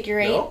quite a figure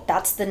eight. No?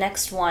 That's the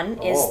next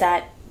one. Is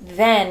that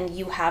then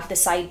you have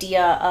this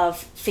idea of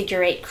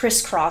figure eight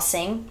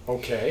crisscrossing.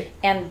 Okay.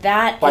 And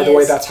that By the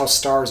way, that's how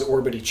stars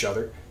orbit each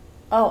other.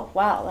 Oh,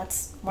 wow,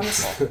 that's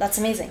wonderful. That's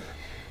amazing.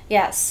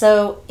 Yeah,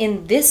 so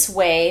in this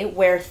way,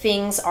 where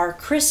things are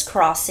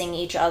crisscrossing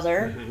each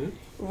other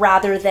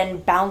rather than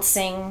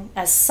bouncing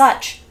as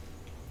such,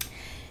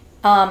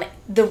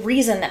 the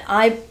reason that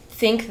I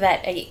think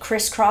that a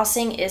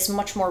crisscrossing is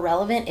much more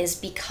relevant is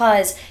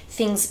because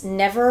things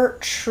never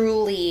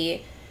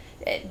truly,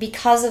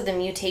 because of the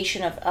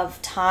mutation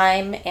of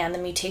time and the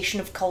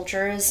mutation of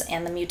cultures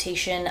and the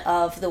mutation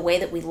of the way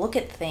that we look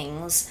at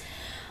things,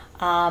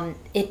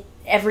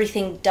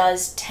 everything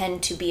does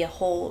tend to be a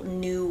whole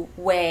new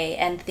way,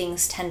 and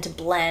things tend to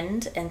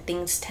blend and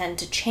things tend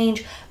to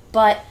change.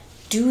 But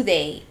do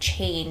they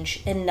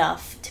change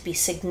enough to be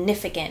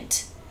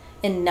significant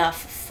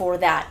enough for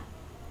that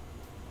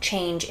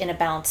change in a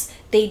bounce?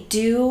 They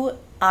do.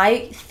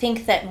 I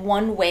think that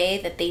one way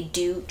that they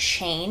do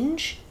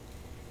change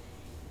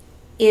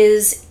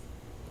is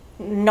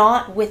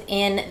not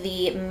within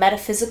the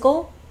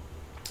metaphysical,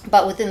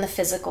 but within the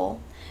physical.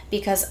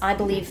 Because I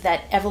believe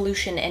that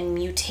evolution and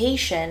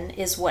mutation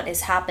is what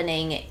is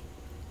happening.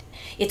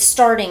 It's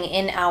starting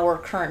in our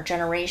current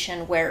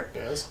generation where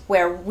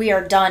we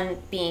are done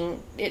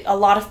being, a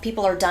lot of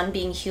people are done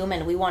being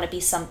human. We want to be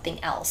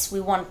something else. We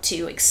want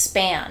to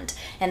expand.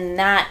 And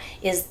that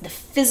is the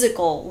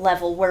physical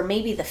level, where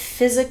maybe the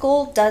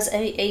physical does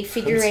a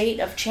figure eight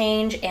of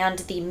change and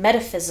the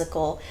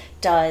metaphysical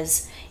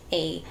does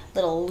a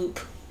little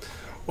loop.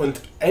 Und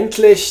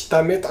endlich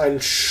damit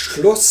ein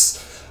Schluss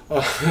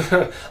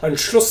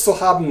zu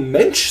haben,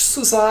 Mensch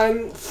zu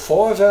sein,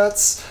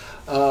 vorwärts.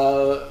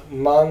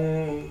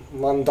 Man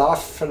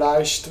darf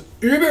vielleicht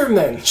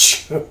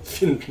Übermensch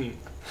finden.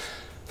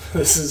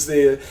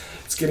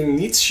 It's getting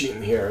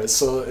Nietzschean here.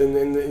 So,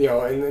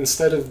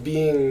 instead of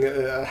being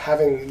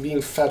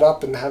fed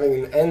up and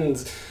having an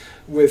end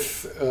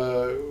with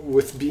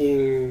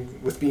being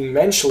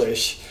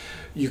menschlich,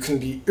 you can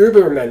be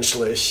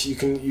übermenschlich. You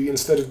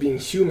instead of being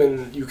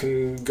human, you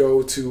can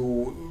go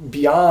to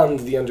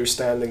beyond the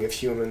understanding of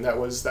human. That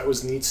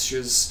was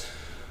Nietzsche's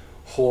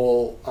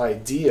whole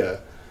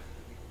idea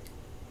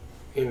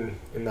in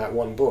that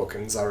one book,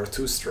 in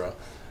Zarathustra.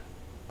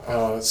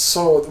 This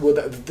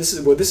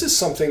is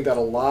something that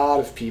a lot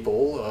of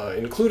people,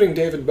 including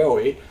David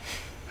Bowie,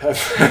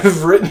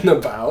 have written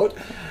about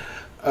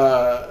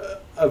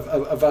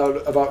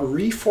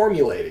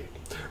reformulating.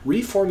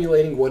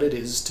 reformulating what it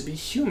is to be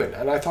human.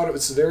 And I thought it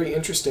was very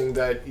interesting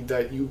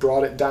that you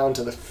brought it down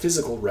to the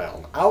physical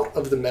realm, out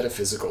of the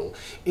metaphysical,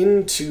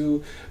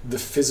 into the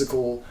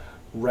physical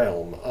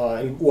realm.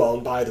 And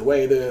by the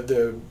way,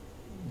 the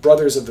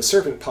brothers of the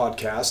Serpent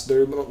Podcast,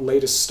 their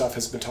latest stuff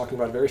has been talking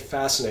about very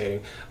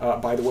fascinating.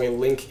 By the way,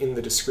 link in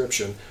the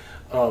description.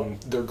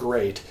 They're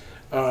great.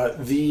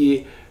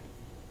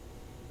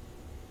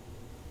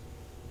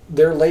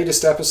 Their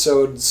latest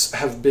episodes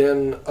have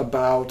been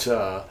about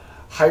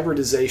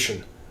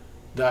hybridization.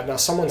 Now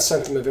someone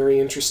sent them a very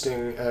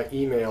interesting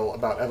email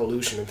about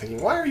evolution and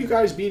thinking, why are you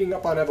guys beating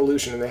up on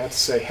evolution? And they had to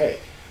say, hey,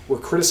 we're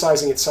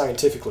criticizing it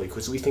scientifically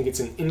because we think it's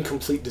an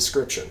incomplete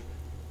description,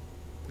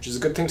 which is a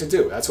good thing to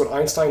do. That's what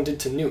Einstein did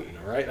to Newton,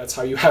 all right? That's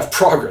how you have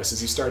progress,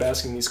 is you start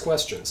asking these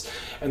questions.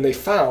 And they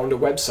found a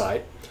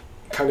website,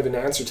 kind of an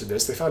answer to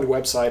this, they found a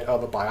website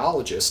of a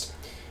biologist,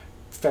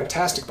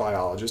 fantastic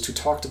biologist, who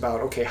talked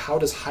about, okay, how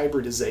does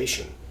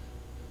hybridization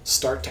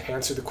start to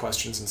answer the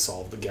questions and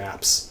solve the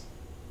gaps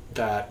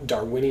that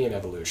Darwinian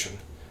evolution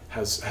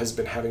has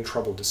been having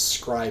trouble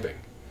describing.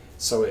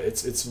 So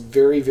it's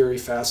very, very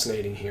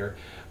fascinating here.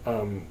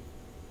 And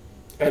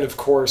of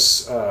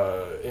course,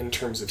 in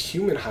terms of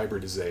human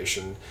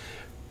hybridization,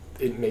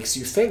 it makes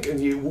you think, and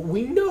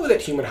we know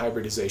that human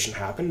hybridization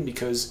happened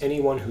because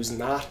anyone who's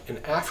not an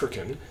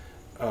African,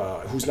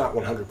 who's not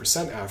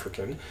 100%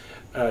 African,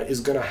 is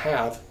going to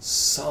have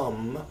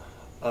some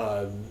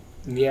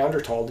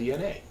Neanderthal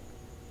DNA.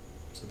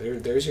 So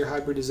there's your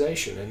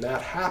hybridization, and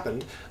that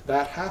happened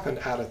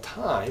at a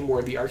time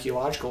where the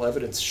archaeological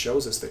evidence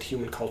shows us that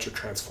human culture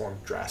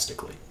transformed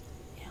drastically.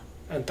 Yeah.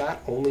 And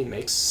that only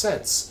makes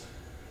sense.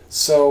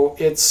 So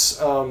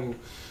it's, and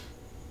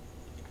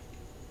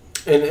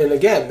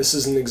again, this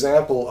is an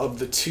example of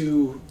the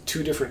two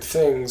different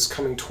things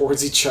coming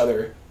towards each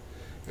other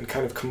and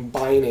kind of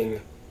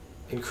combining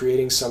and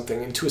creating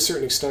something, and to a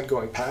certain extent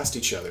going past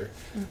each other,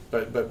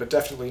 but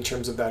definitely in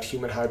terms of that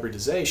human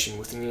hybridization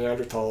with the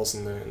Neanderthals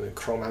and the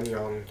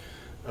Cro-Magnon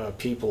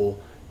people,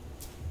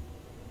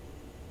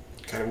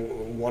 kind of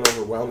one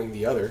overwhelming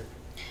the other.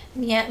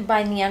 Yeah,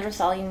 by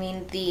Neanderthal you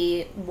mean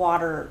the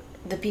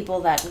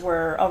people that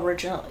were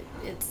original.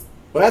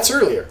 Well, that's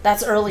earlier.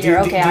 That's earlier.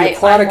 Okay, the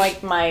aquatic, I'm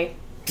like my.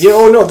 Yeah,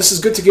 oh no, this is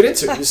good to get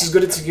into. This is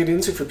good to get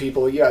into for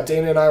people. Yeah,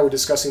 Dana and I were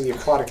discussing the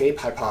aquatic ape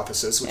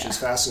hypothesis, which is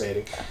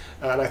fascinating.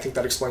 And I think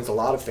that explains a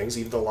lot of things,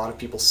 even though a lot of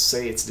people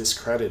say it's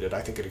discredited.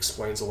 I think it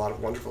explains a lot of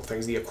wonderful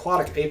things. The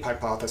aquatic ape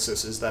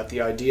hypothesis is that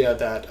the idea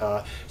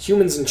that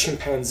humans and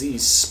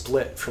chimpanzees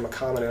split from a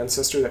common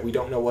ancestor that we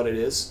don't know what it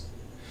is.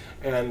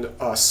 And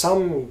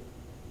some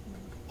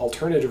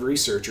alternative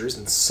researchers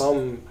and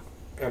some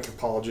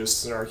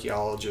anthropologists and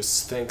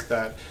archaeologists think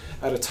that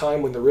at a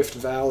time when the Rift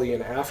Valley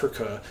in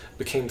Africa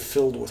became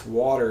filled with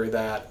water,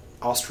 that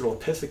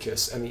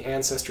Australopithecus and the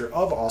ancestor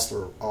of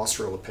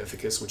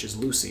Australopithecus, which is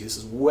Lucy, this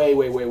is way,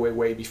 way, way, way,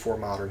 way before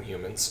modern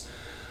humans,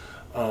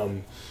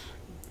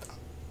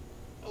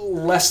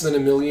 less than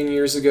 1 million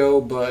years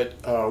ago, but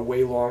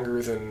way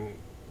longer than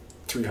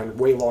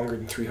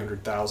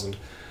 300,000.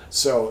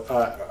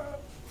 So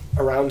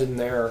around in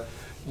there,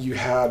 you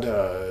had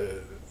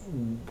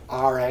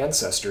our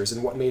ancestors,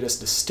 and what made us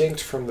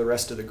distinct from the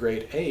rest of the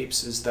great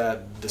apes is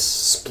that the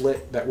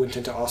split that went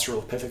into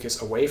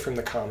Australopithecus away from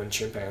the common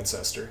chimp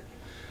ancestor,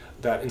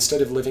 that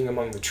instead of living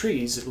among the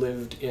trees, it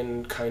lived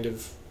in kind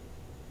of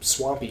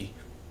swampy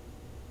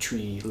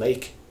tree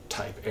lake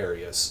type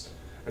areas.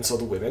 And so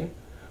the women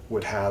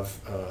would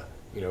have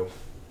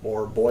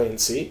more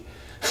buoyancy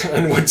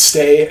and would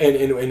stay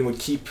and would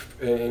keep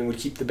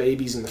the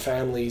babies and the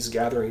families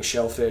gathering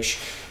shellfish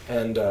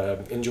and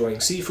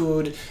enjoying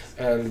seafood,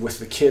 and with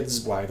the kids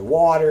by the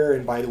water.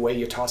 And by the way,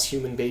 you toss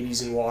human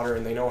babies in water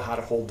and they know how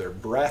to hold their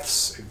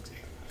breaths.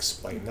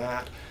 Explain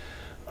that.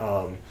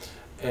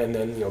 And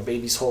then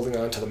babies holding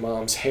on to the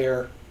mom's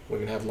hair.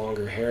 Women have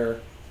longer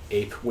hair.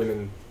 Ape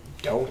women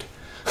don't.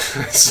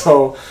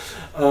 So,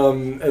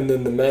 and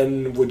then the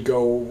men would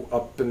go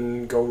up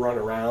and go run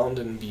around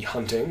and be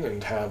hunting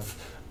and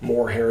have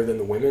more hair than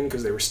the women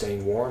because they were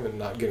staying warm and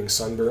not getting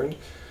sunburned.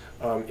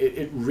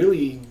 It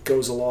really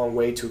goes a long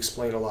way to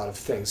explain a lot of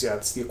things. Yeah,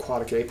 it's the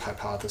aquatic ape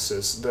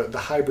hypothesis. The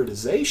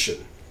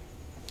hybridization,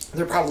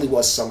 there probably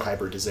was some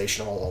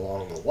hybridization all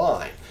along the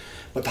line,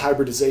 but the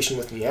hybridization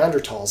with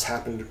Neanderthals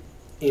happened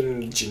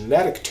in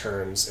genetic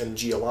terms and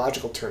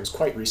geological terms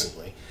quite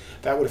recently.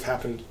 That would have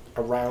happened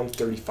around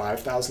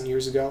 35,000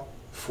 years ago,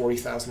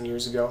 40,000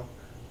 years ago,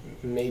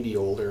 maybe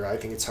older. I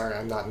think it's hard.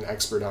 I'm not an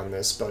expert on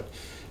this, but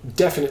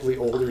definitely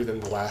older than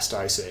the last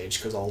ice age,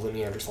 because all the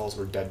Neanderthals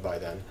were dead by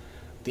then,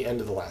 the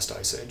end of the last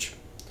ice age.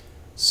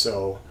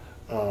 So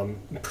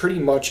pretty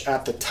much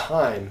at the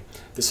time,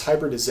 this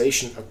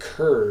hybridization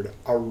occurred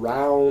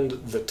around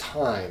the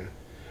time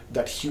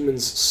that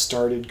humans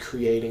started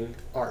creating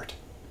art.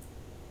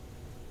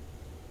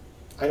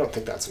 I don't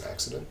think that's an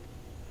accident.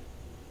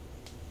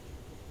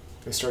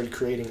 They started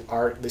creating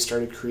art, they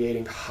started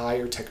creating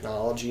higher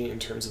technology in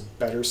terms of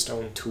better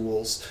stone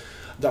tools.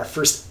 Our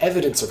first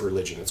evidence of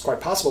religion, it's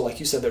quite possible, like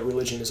you said, that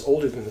religion is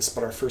older than this,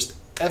 but our first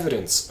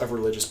evidence of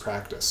religious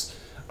practice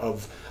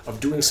of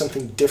doing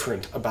something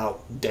different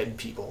about dead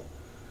people,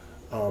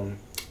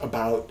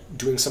 about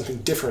doing something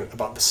different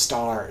about the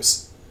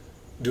stars,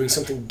 doing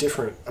something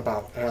different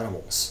about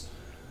animals,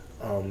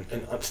 and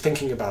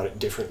thinking about it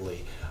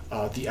differently.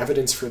 The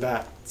evidence for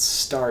that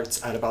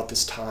starts at about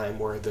this time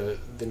where the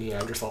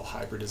Neanderthal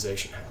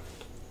hybridization happened.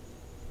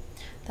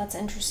 That's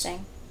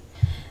interesting.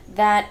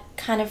 That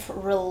kind of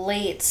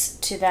relates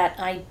to that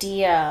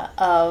idea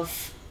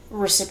of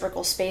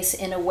reciprocal space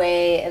in a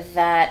way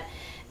that,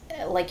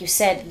 like you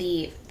said,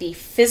 the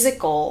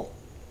physical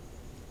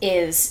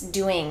is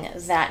doing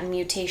that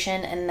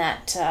mutation, and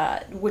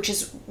that which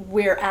is,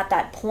 we're at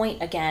that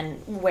point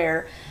again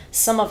where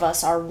some of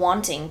us are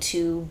wanting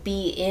to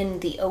be in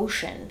the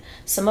ocean,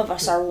 some of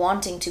us are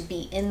wanting to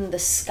be in the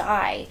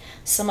sky,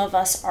 some of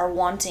us are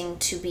wanting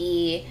to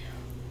be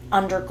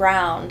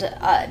underground.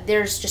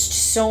 There's just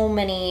so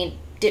many.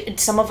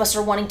 Some of us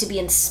are wanting to be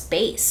in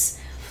space.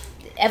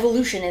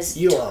 Evolution is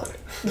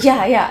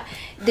yeah.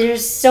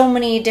 There's so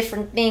many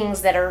different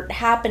things that are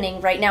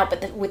happening right now,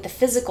 but with the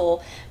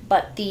physical,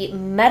 but the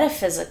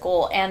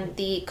metaphysical and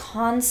the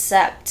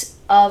concept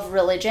of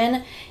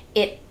religion,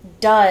 it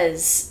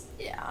does,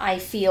 I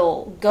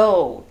feel,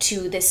 go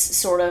to this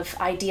sort of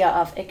idea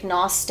of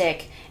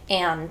agnostic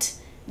and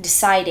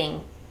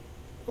deciding,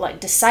 like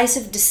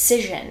decisive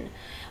decision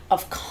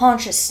of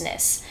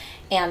consciousness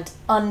and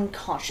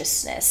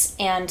unconsciousness.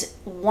 And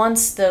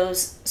once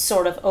those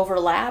sort of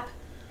overlap,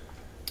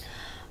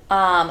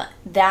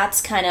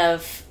 that's kind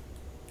of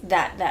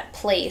that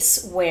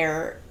place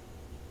where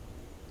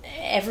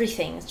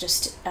everything is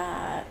just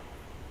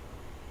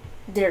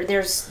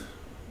there's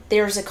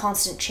a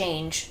constant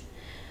change.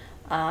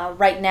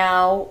 Right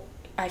now,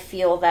 I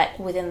feel that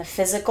within the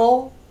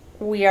physical,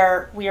 we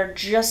are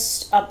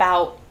just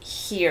about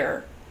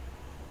here,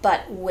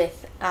 but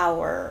with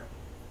our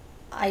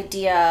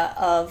idea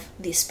of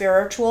the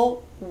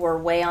spiritual, we're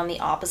way on the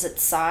opposite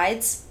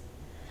sides.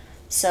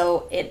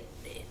 So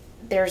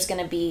there's going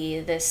to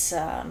be this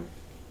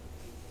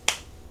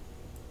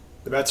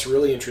That's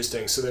really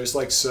interesting. So there's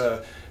like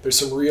there's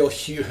some real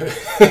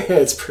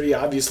it's pretty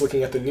obvious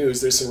looking at the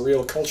news. There's some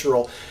real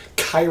cultural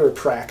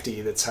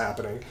chiropractic that's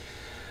happening.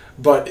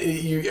 But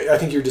I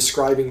think you're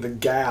describing the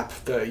gap,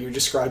 you're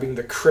describing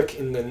the crick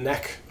in the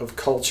neck of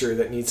culture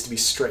that needs to be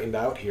straightened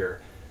out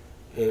here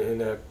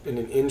in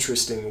an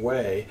interesting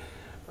way.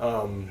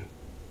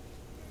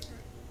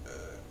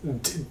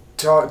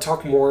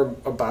 Talk more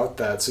about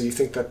that. So you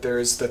think that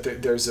there's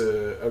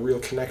a real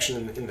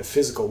connection in the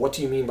physical. What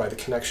do you mean by the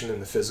connection in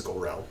the physical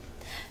realm?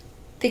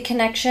 The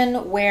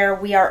connection where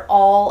we are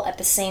all at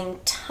the same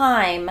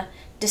time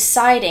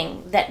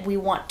deciding that we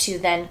want to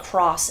then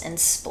cross and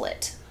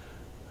split.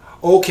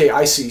 Okay,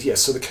 I see.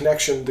 Yes, so the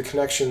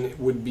connection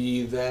would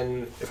be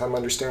then, if I'm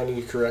understanding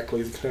you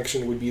correctly, the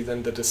connection would be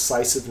then the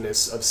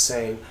decisiveness of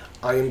saying,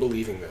 I am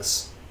believing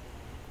this.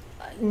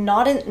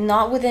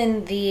 Not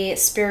within the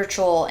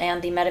spiritual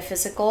and the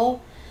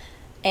metaphysical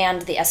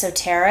and the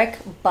esoteric,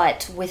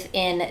 but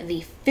within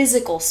the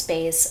physical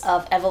space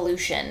of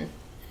evolution,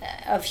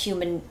 of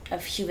human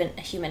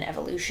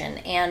evolution,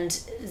 and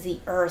the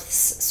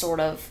Earth's sort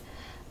of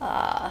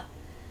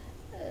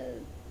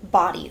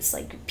bodies,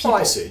 like people,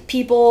 I see.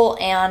 People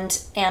and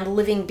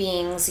living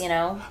beings, you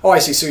know. Oh, I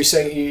see. So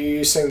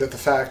you're saying that the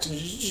fact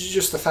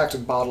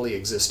of bodily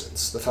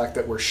existence, the fact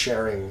that we're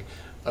sharing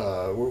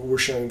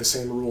the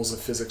same rules of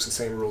physics, the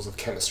same rules of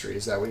chemistry.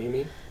 Is that what you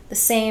mean? The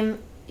same,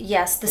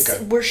 yes.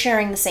 Okay. We're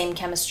sharing the same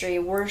chemistry.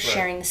 We're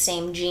sharing the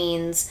same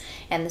genes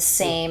and the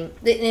same,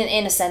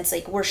 in a sense,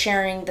 like we're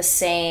sharing the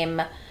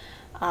same.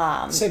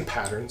 Same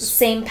patterns.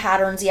 Same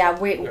patterns. Yeah.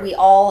 We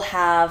all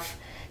have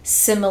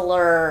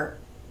similar.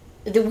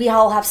 We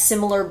all have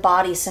similar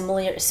bodies,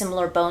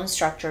 similar bone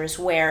structures,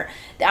 where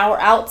our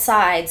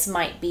outsides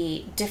might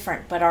be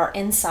different, but our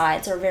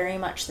insides are very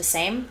much the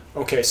same.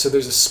 Okay, so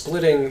there's a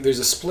splitting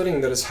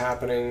that is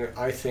happening,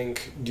 I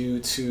think, due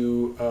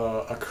to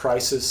a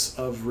crisis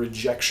of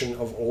rejection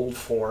of old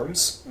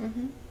forms.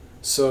 Mm-hmm.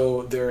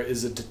 So there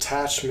is a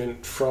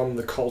detachment from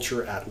the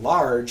culture at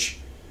large,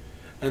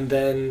 and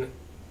then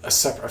a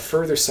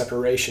further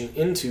separation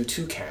into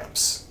two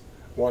camps,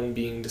 one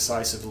being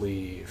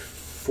decisively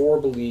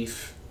for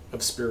belief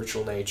of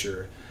spiritual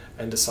nature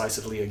and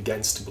decisively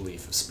against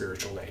belief of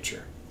spiritual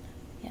nature.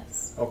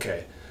 Yes.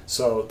 Okay.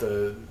 So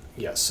the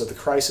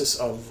crisis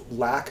of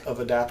lack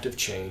of adaptive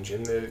change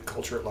in the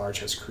culture at large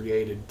has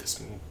created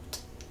this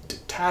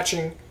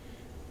detaching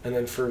and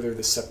then further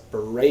the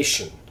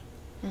separation.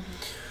 Mm-hmm.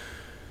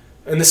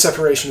 And this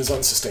separation is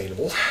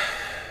unsustainable.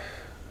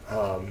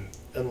 And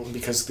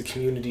because the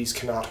communities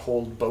cannot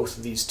hold both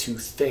of these two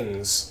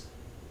things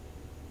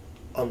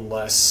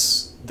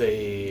unless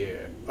they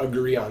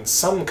agree on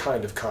some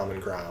kind of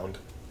common ground.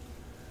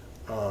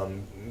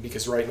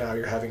 Because right now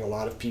you're having a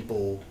lot of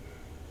people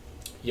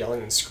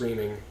yelling and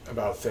screaming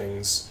about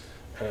things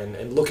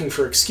and looking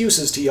for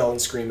excuses to yell and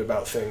scream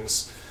about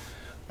things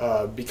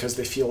because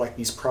they feel like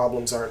these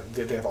problems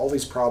they have all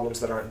these problems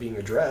that aren't being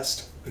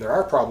addressed. And there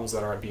are problems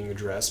that aren't being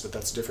addressed, but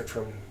that's different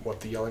from what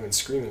the yelling and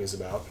screaming is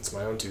about. It's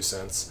my own 2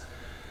 cents.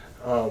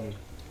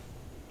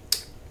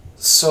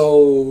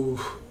 So,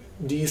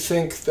 do you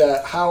think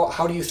that,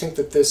 how do you think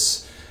that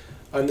this,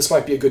 and this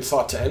might be a good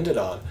thought to end it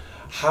on,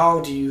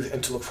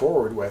 and to look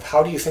forward with,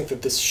 how do you think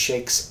that this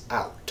shakes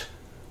out,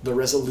 the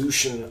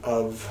resolution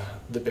of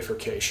the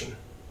bifurcation?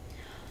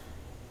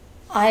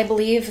 I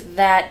believe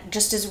that,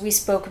 just as we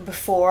spoke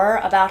before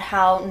about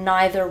how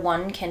neither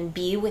one can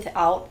be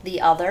without the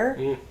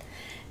other,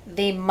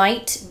 they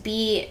might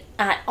be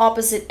at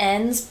opposite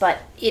ends, but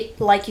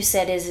it, like you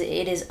said,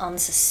 it is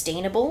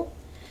unsustainable.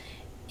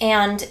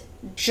 And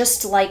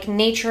just like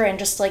nature and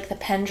just like the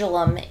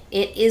pendulum,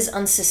 it is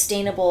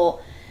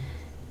unsustainable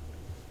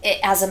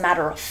as a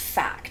matter of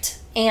fact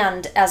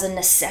and as a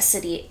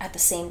necessity at the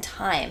same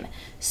time.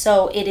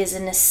 So it is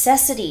a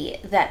necessity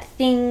that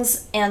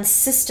things and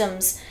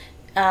systems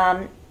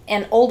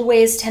and old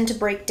ways tend to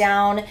break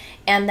down,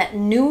 and that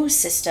new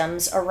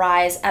systems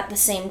arise at the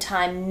same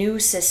time new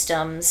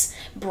systems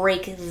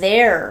break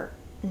their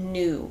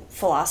new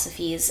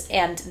philosophies,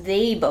 and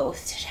they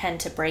both tend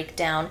to break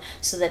down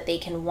so that they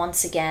can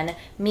once again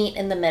meet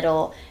in the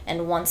middle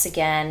and once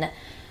again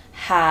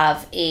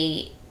have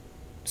a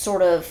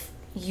sort of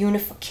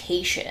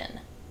unification.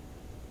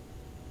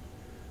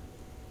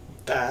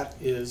 That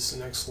is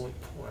an excellent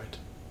point.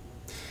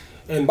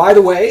 And by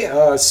the way,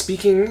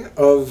 speaking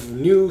of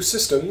new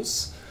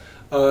systems,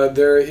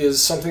 there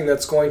is something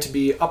that's going to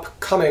be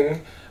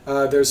upcoming.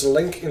 There's a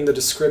link in the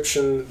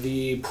description,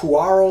 the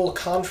Puaral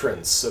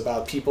Conference,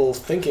 about people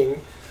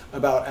thinking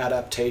about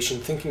adaptation,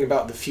 thinking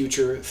about the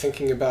future,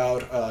 thinking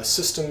about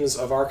systems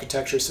of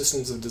architecture,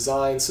 systems of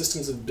design,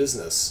 systems of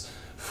business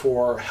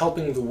for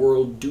helping the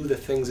world do the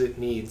things it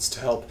needs to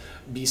help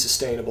be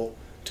sustainable,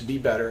 to be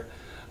better.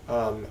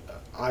 I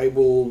have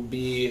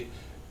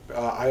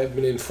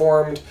been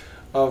informed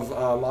of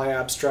my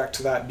abstract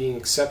to that being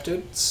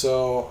accepted,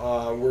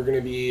 so we're going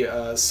to be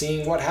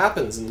seeing what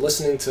happens and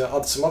listening to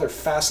some other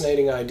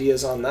fascinating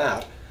ideas on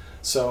that.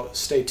 So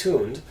stay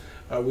tuned.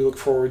 We look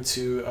forward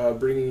to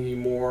bringing you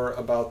more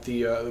about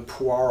the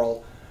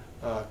Puaral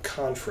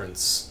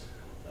Conference,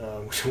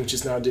 which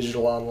is now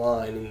digital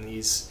online in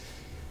these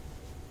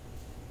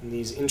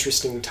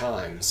interesting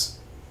times.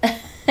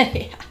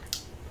 Yeah.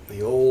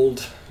 The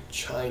old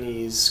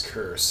Chinese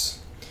curse.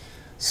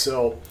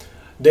 So,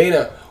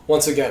 Dana,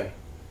 once again,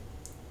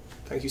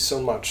 thank you so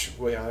much.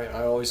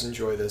 I always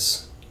enjoy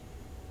this.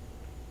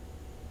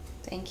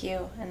 Thank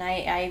you, and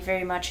I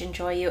very much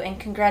enjoy you. And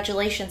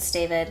congratulations,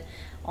 David,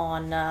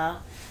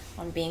 on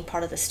being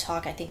part of this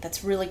talk. I think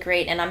that's really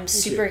great, and I'm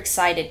super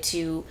excited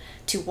to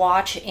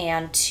watch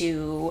and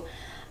to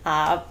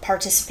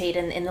participate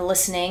in the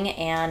listening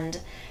and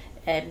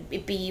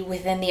be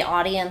within the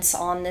audience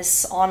on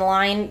this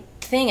online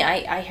thing.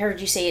 I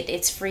heard you say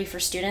it's free for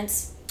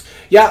students.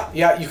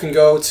 Yeah, you can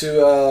go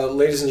to,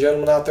 ladies and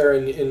gentlemen out there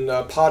in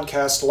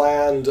podcast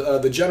land,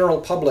 the general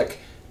public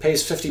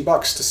pays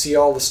 $50 to see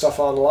all the stuff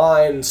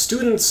online.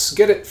 Students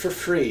get it for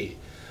free.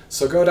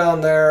 So go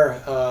down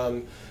there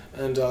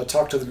and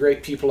talk to the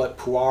great people at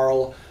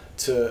Puaral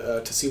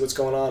to see what's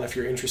going on if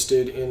you're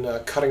interested in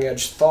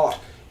cutting-edge thought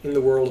in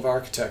the world of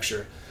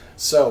architecture.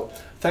 So,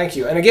 thank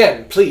you. And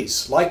again,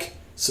 please, like,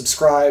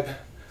 subscribe,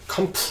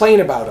 complain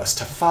about us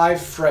to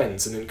 5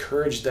 friends and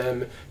encourage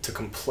them to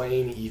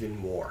complain even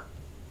more.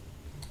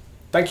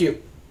 Thank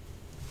you.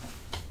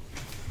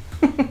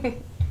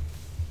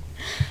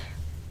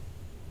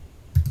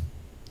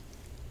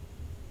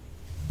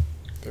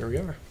 There we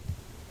are.